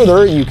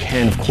further, you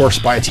can, of course,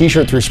 buy a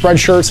t-shirt through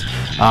Spreadshirts,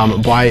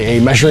 buy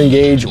a measuring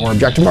gauge or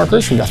objective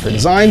markers from Death Ray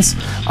Designs,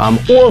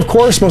 or, of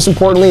course, most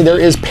importantly, there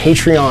is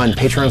Patreon.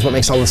 Patreon is what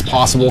makes all this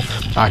possible,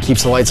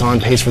 keeps the lights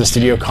on, pays for the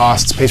studio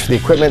costs, pays for the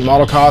equipment,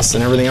 model costs,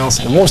 and everything else,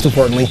 and most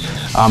importantly,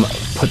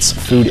 puts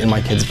food in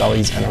my kids'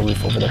 bellies and a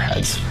roof over their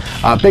heads.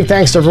 Big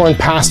thanks to everyone,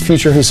 past,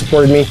 future, who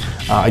supported me.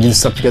 I do this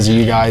stuff because of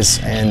you guys,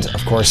 and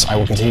of course, I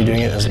will continue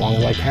doing it as long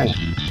as I can.